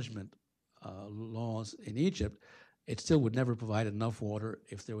water management laws in Egypt, it still would never provide enough water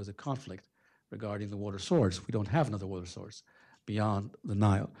if there was a conflict regarding the water source. We don't have another water source beyond the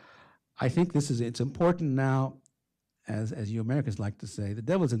Nile. I think it's important now, as you Americans like to say, the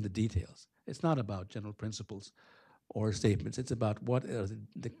devil's in the details. It's not about general principles or statements. It's about what is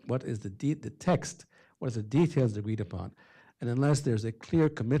the text, what are the details agreed upon. And unless there's a clear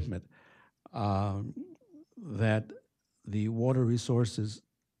commitment that the water resources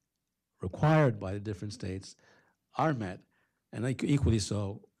required by the different states are met, and equally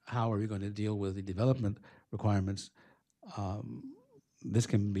so, how are we going to deal with the development requirements? This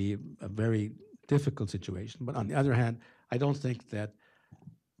can be a very difficult situation. But on the other hand, I don't think that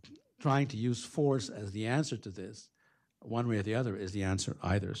trying to use force as the answer to this, one way or the other, is the answer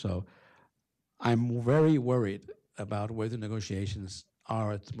either. So I'm very worried about where the negotiations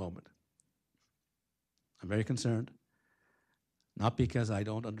are at the moment. I'm very concerned, not because I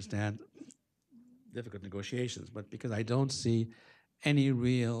don't understand difficult negotiations, but because I don't see any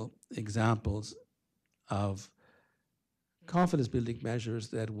real examples of confidence-building measures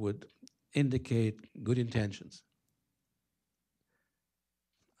that would indicate good intentions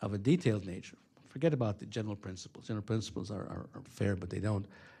of a detailed nature. Forget about the general principles. General principles are fair, but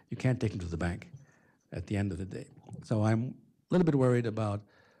you can't take them to the bank at the end of the day. So I'm a little bit worried about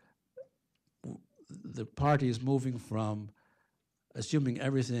the parties moving from assuming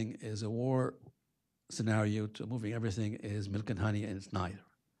everything is a war scenario to moving everything is milk and honey, and it's neither.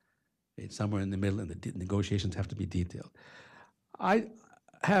 It's somewhere in the middle, and the negotiations have to be detailed. I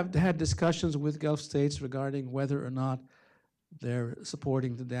have had discussions with Gulf states regarding whether or not they're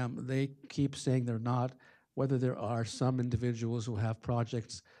supporting the dam. They keep saying they're not, whether there are some individuals who have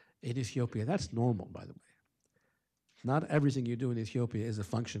projects in Ethiopia. That's normal, by the way. Not everything you do in Ethiopia is a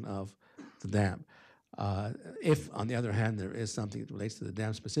function of the dam. If, on the other hand, there is something that relates to the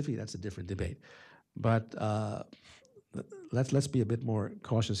dam specifically, that's a different debate. But let's be a bit more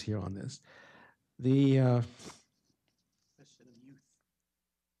cautious here on this. The question of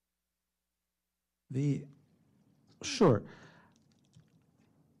youth. Sure.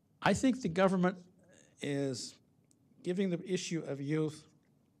 I think the government is giving the issue of youth.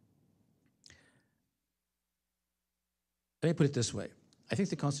 Let me put it this way. I think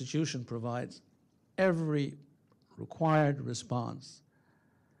the Constitution provides every required response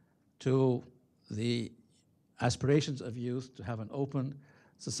to the aspirations of youth to have an open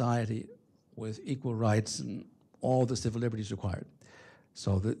society with equal rights and all the civil liberties required.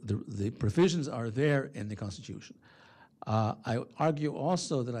 So the provisions are there in the Constitution. I argue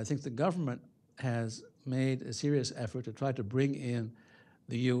also that I think the government has made a serious effort to try to bring in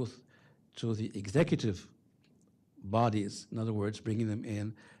the youth to the executive bodies. In other words, bringing them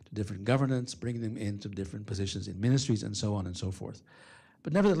in to different governance, bringing them into different positions in ministries, and so on and so forth.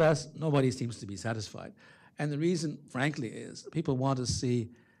 But nevertheless, nobody seems to be satisfied. And the reason, frankly, is people want to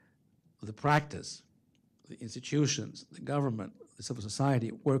see the practice, the institutions, the government, the civil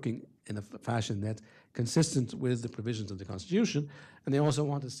society working in a fashion that's consistent with the provisions of the Constitution, and they also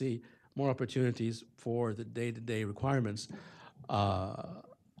want to see more opportunities for the day-to-day requirements,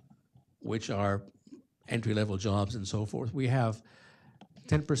 which are entry-level jobs and so forth. We have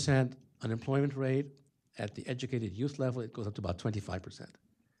 10% unemployment rate. At the educated youth level, it goes up to about 25%.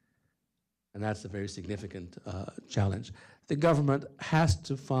 And that's a very significant challenge. The government has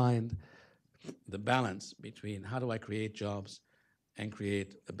to find the balance between how do I create jobs and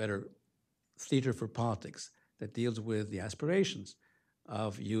create a better theater for politics that deals with the aspirations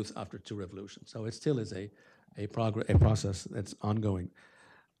of youth after two revolutions. So it still is a process that's ongoing.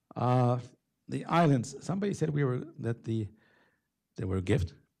 The islands, somebody said they were a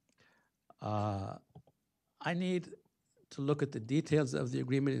gift. I need to look at the details of the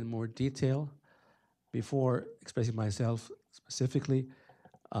agreement in more detail before expressing myself specifically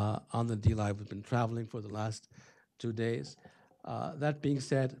on the deal. I've been traveling for the last 2 days. That being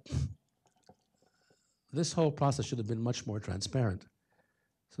said, this whole process should have been much more transparent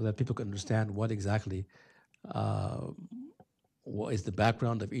so that people could understand what exactly what is the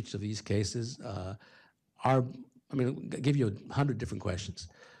background of each of these cases. I'll give you 100 different questions.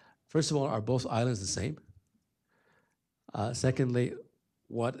 First of all, are both islands the same? Secondly,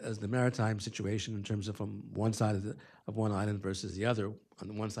 what is the maritime situation in terms of from one side of one island versus the other? On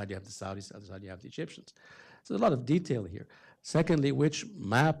the one side you have the Saudis, the other side you have the Egyptians. So there's a lot of detail here. Secondly, which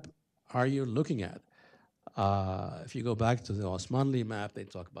map are you looking at? If you go back to the Osmanli map, they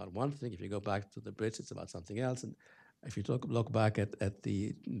talk about one thing. If you go back to the Brits, it's about something else. And if you look back at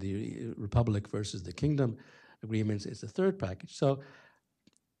the Republic versus the Kingdom agreements, it's the third package. So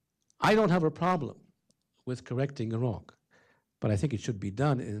I don't have a problem with correcting a wrong, but I think it should be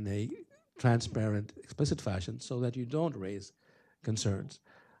done in a transparent, explicit fashion so that you don't raise concerns.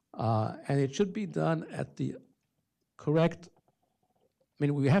 And it should be done at the correct,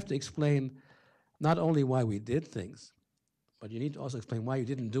 we have to explain not only why we did things, but you need to also explain why you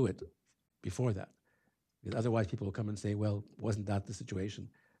didn't do it before that. Because otherwise people will come and say, well, wasn't that the situation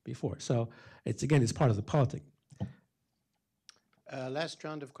before? So it's part of the politic. Last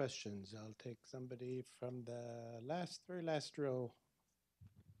round of questions. I'll take somebody from the very last row.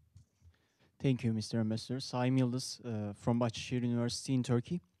 Thank you, Mr. Ambassador. Saim Yıldız from Bahçeşehir University in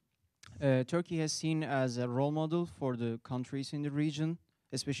Turkey. Turkey has seen as a role model for the countries in the region,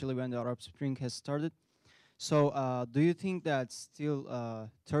 especially when the Arab Spring has started. So do you think that still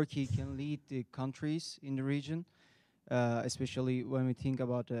Turkey can lead the countries in the region, especially when we think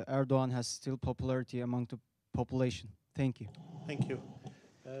about Erdogan has still popularity among the population? Thank you. Thank you.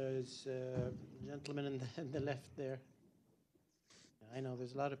 There's a gentleman in the left there. I know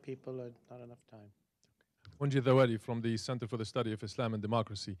there's a lot of people, not enough time. Munjid Dawari from the Center for the Study of Islam and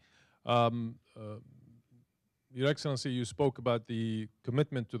Democracy. Your Excellency, you spoke about the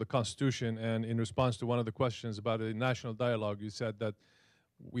commitment to the Constitution, and in response to one of the questions about a national dialogue, you said that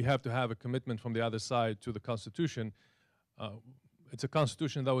we have to have a commitment from the other side to the Constitution. It's a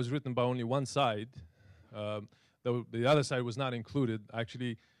Constitution that was written by only one side. The other side was not included.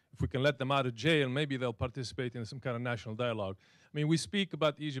 Actually, if we can let them out of jail, maybe they'll participate in some kind of national dialogue. We speak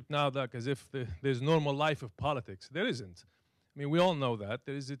about Egypt now as if there's normal life of politics. There isn't. We all know that.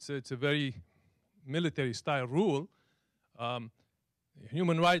 It's a very military-style rule.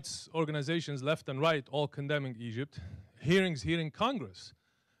 Human rights organizations, left and right, all condemning Egypt. Hearings here in Congress,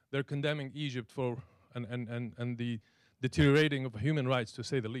 they're condemning Egypt and the deteriorating of human rights, to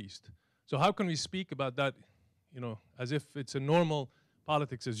say the least. So how can we speak about that, as if it's a normal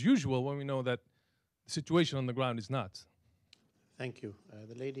politics as usual, when we know that the situation on the ground is not? Thank you.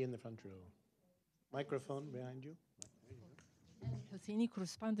 The lady in the front row. Microphone behind you. Hosseini,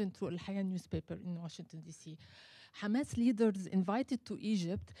 correspondent to Al Hayya newspaper in Washington, D.C. Hamas leaders invited to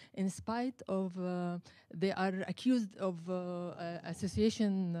Egypt in spite of they are accused of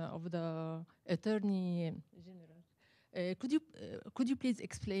association of the Attorney General. Could you please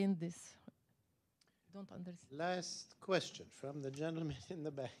explain this? Don't understand. Last question from the gentleman in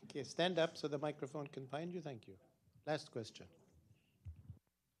the back. Yes, stand up so the microphone can find you. Thank you. Last question.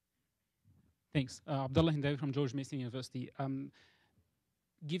 Thanks. Abdullah Hindawi from George Mason University.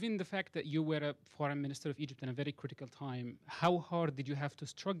 Given the fact that you were a foreign minister of Egypt in a very critical time, how hard did you have to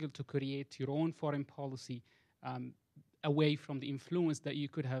struggle to create your own foreign policy away from the influence that you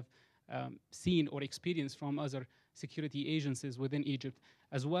could have seen or experienced from other security agencies within Egypt?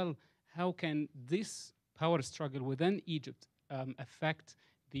 As well, how can this power struggle within Egypt affect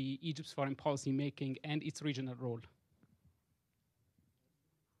the Egypt's foreign policy making and its regional role?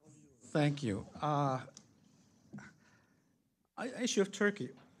 Thank you. Issue of Turkey.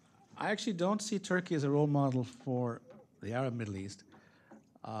 I actually don't see Turkey as a role model for the Arab Middle East,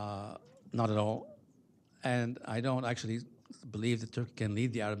 not at all. And I don't actually believe that Turkey can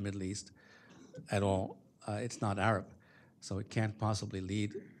lead the Arab Middle East at all. It's not Arab, so it can't possibly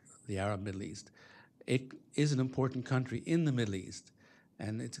lead the Arab Middle East. It is an important country in the Middle East,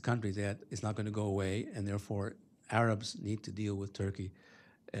 and it's a country that is not going to go away, and therefore Arabs need to deal with Turkey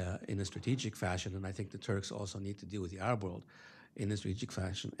in a strategic fashion, and I think the Turks also need to deal with the Arab world in a strategic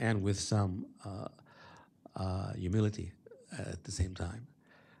fashion and with some humility at the same time.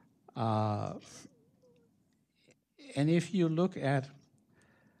 And if you look at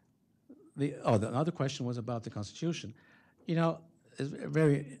the other question was about the Constitution. You know, it's a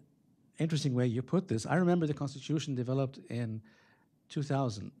very interesting way you put this. I remember the Constitution developed in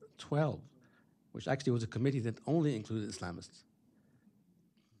 2012, which actually was a committee that only included Islamists,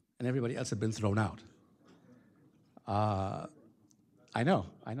 and everybody else had been thrown out. I know,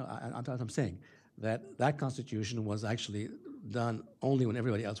 I'm saying that Constitution was actually done only when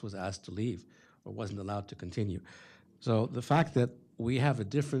everybody else was asked to leave or wasn't allowed to continue. So the fact that we have a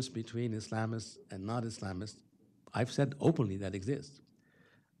difference between Islamists and non-Islamists, I've said openly that exists.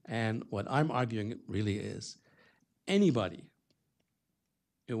 And what I'm arguing really is anybody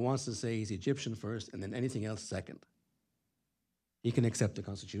who wants to say he's Egyptian first and then anything else second, he can accept the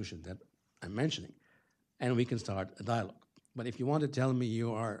Constitution that I'm mentioning, and we can start a dialogue. But if you want to tell me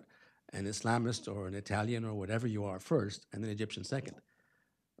you are an Islamist or an Italian or whatever you are first and an Egyptian second,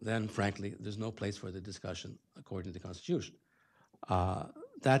 then frankly, there's no place for the discussion according to the Constitution.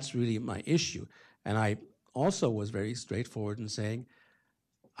 That's really my issue. And I also was very straightforward in saying,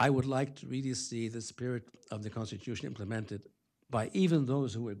 I would like to really see the spirit of the Constitution implemented by even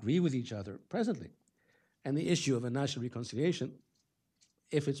those who agree with each other presently. And the issue of a national reconciliation,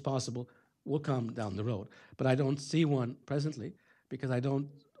 if it's possible, will come down the road. But I don't see one presently because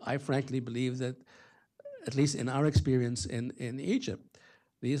I frankly believe that, at least in our experience in Egypt,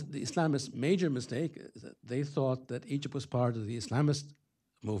 the Islamists' major mistake is that they thought that Egypt was part of the Islamist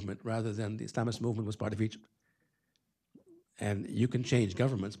movement rather than the Islamist movement was part of Egypt. And you can change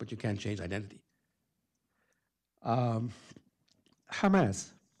governments, but you can't change identity. Hamas.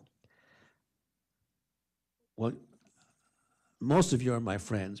 Well, most of you are my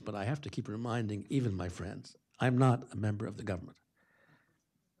friends, but I have to keep reminding even my friends, I'm not a member of the government.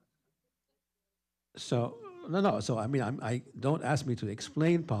 So, so I mean, I don't ask me to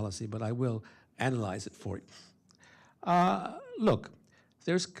explain policy, but I will analyze it for you. Look,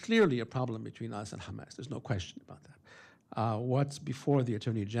 there's clearly a problem between us and Hamas. There's no question about that. What's before the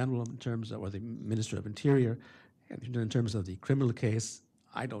Attorney General in terms of, or the Minister of Interior, in terms of the criminal case,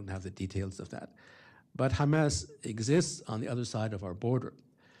 I don't have the details of that. But Hamas exists on the other side of our border.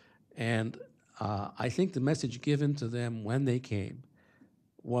 And I think the message given to them when they came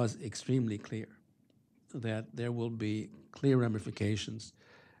was extremely clear, that there will be clear ramifications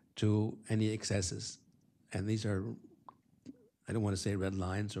to any excesses. And these are, I don't want to say red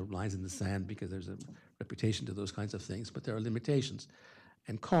lines or lines in the sand because there's a reputation to those kinds of things, but there are limitations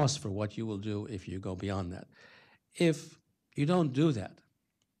and costs for what you will do if you go beyond that. If you don't do that,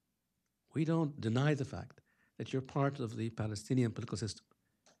 we don't deny the fact that you're part of the Palestinian political system.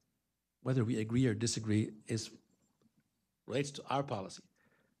 Whether we agree or disagree relates to our policy,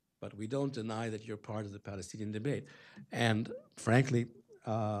 but we don't deny that you're part of the Palestinian debate. And frankly,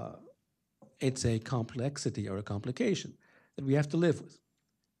 it's a complexity or a complication that we have to live with.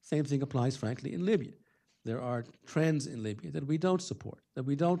 Same thing applies, frankly, in Libya. There are trends in Libya that we don't support, that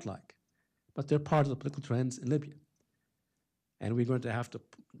we don't like, but they're part of the political trends in Libya. And we're going to have to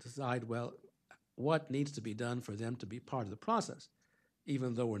decide, well, what needs to be done for them to be part of the process,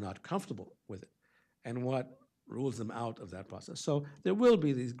 even though we're not comfortable with it, and what rules them out of that process. So there will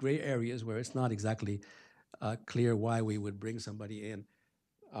be these gray areas where it's not exactly clear why we would bring somebody in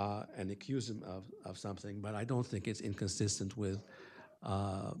and accuse them of something, but I don't think it's inconsistent with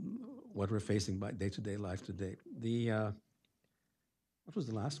what we're facing by day-to-day life today. What was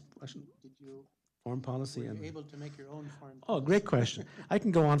the last question? Did you Foreign policy were and you able to make your own foreign policy? Oh, great question. I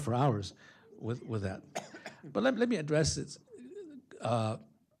can go on for hours with that. But let me address it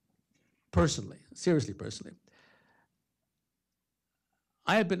personally, seriously personally.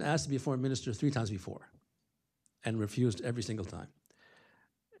 I have been asked to be a foreign minister 3 times before and refused every single time.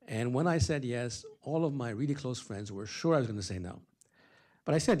 And when I said yes, all of my really close friends were sure I was going to say no.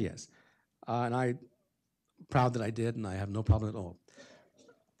 But I said yes. And I'm proud that I did, and I have no problem at all.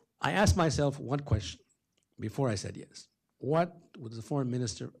 I asked myself one question before I said yes. What would the foreign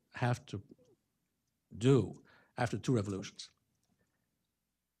minister have to do after 2 revolutions?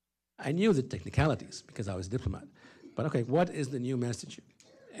 I knew the technicalities because I was a diplomat. But okay, what is the new message?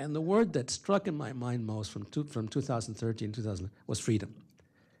 And the word that struck in my mind most from 2013 to 2000 was freedom.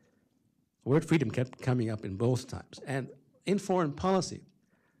 The word freedom kept coming up in both times. And in foreign policy,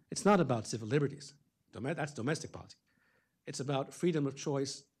 it's not about civil liberties. That's domestic policy. It's about freedom of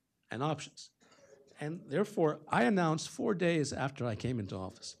choice and options. And therefore, I announced 4 days after I came into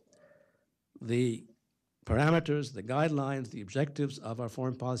office the parameters, the guidelines, the objectives of our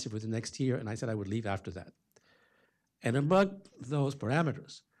foreign policy for the next year, and I said I would leave after that. And among those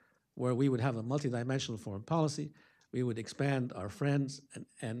parameters, where we would have a multidimensional foreign policy, we would expand our friends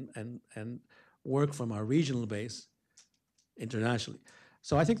and work from our regional base internationally.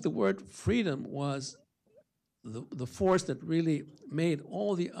 So I think the word freedom was the force that really made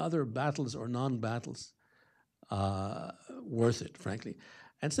all the other battles or non-battles worth it, frankly.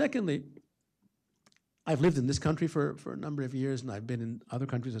 And secondly, I've lived in this country for a number of years, and I've been in other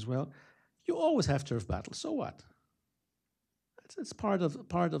countries as well. You always have turf battles. So what? It's part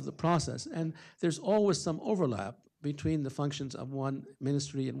of the process, and there's always some overlap between the functions of one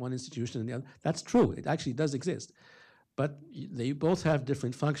ministry and one institution and the other. That's true. It actually does exist, but they both have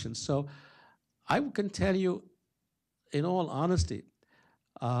different functions. So I can tell you, in all honesty,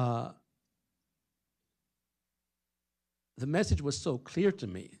 the message was so clear to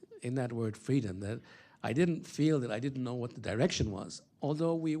me in that word freedom that I didn't feel that I didn't know what the direction was,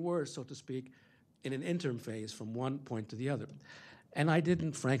 although we were, so to speak, in an interim phase from one point to the other. And I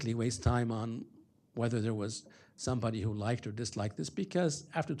didn't, frankly, waste time on whether there was somebody who liked or disliked this, because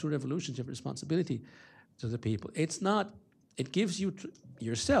after 2 revolutions, you have responsibility to the people. It's not, it gives you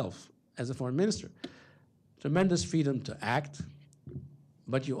yourself, as a foreign minister, tremendous freedom to act,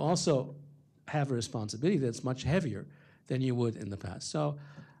 but you also have a responsibility that's much heavier than you would in the past. So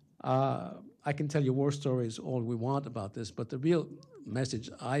I can tell you war stories all we want about this, but the real message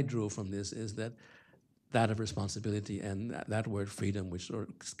I drew from this is that of responsibility and that word freedom, which sort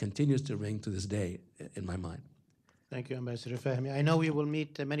of continues to ring to this day in my mind. Thank you, Ambassador Fahmy. I know we will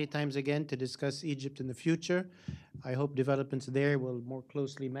meet many times again to discuss Egypt in the future. I hope developments there will more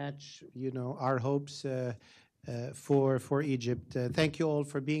closely match, our hopes for Egypt. Thank you all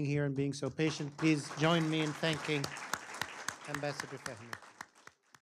for being here and being so patient. Please join me in thanking Ambassador Fahmy.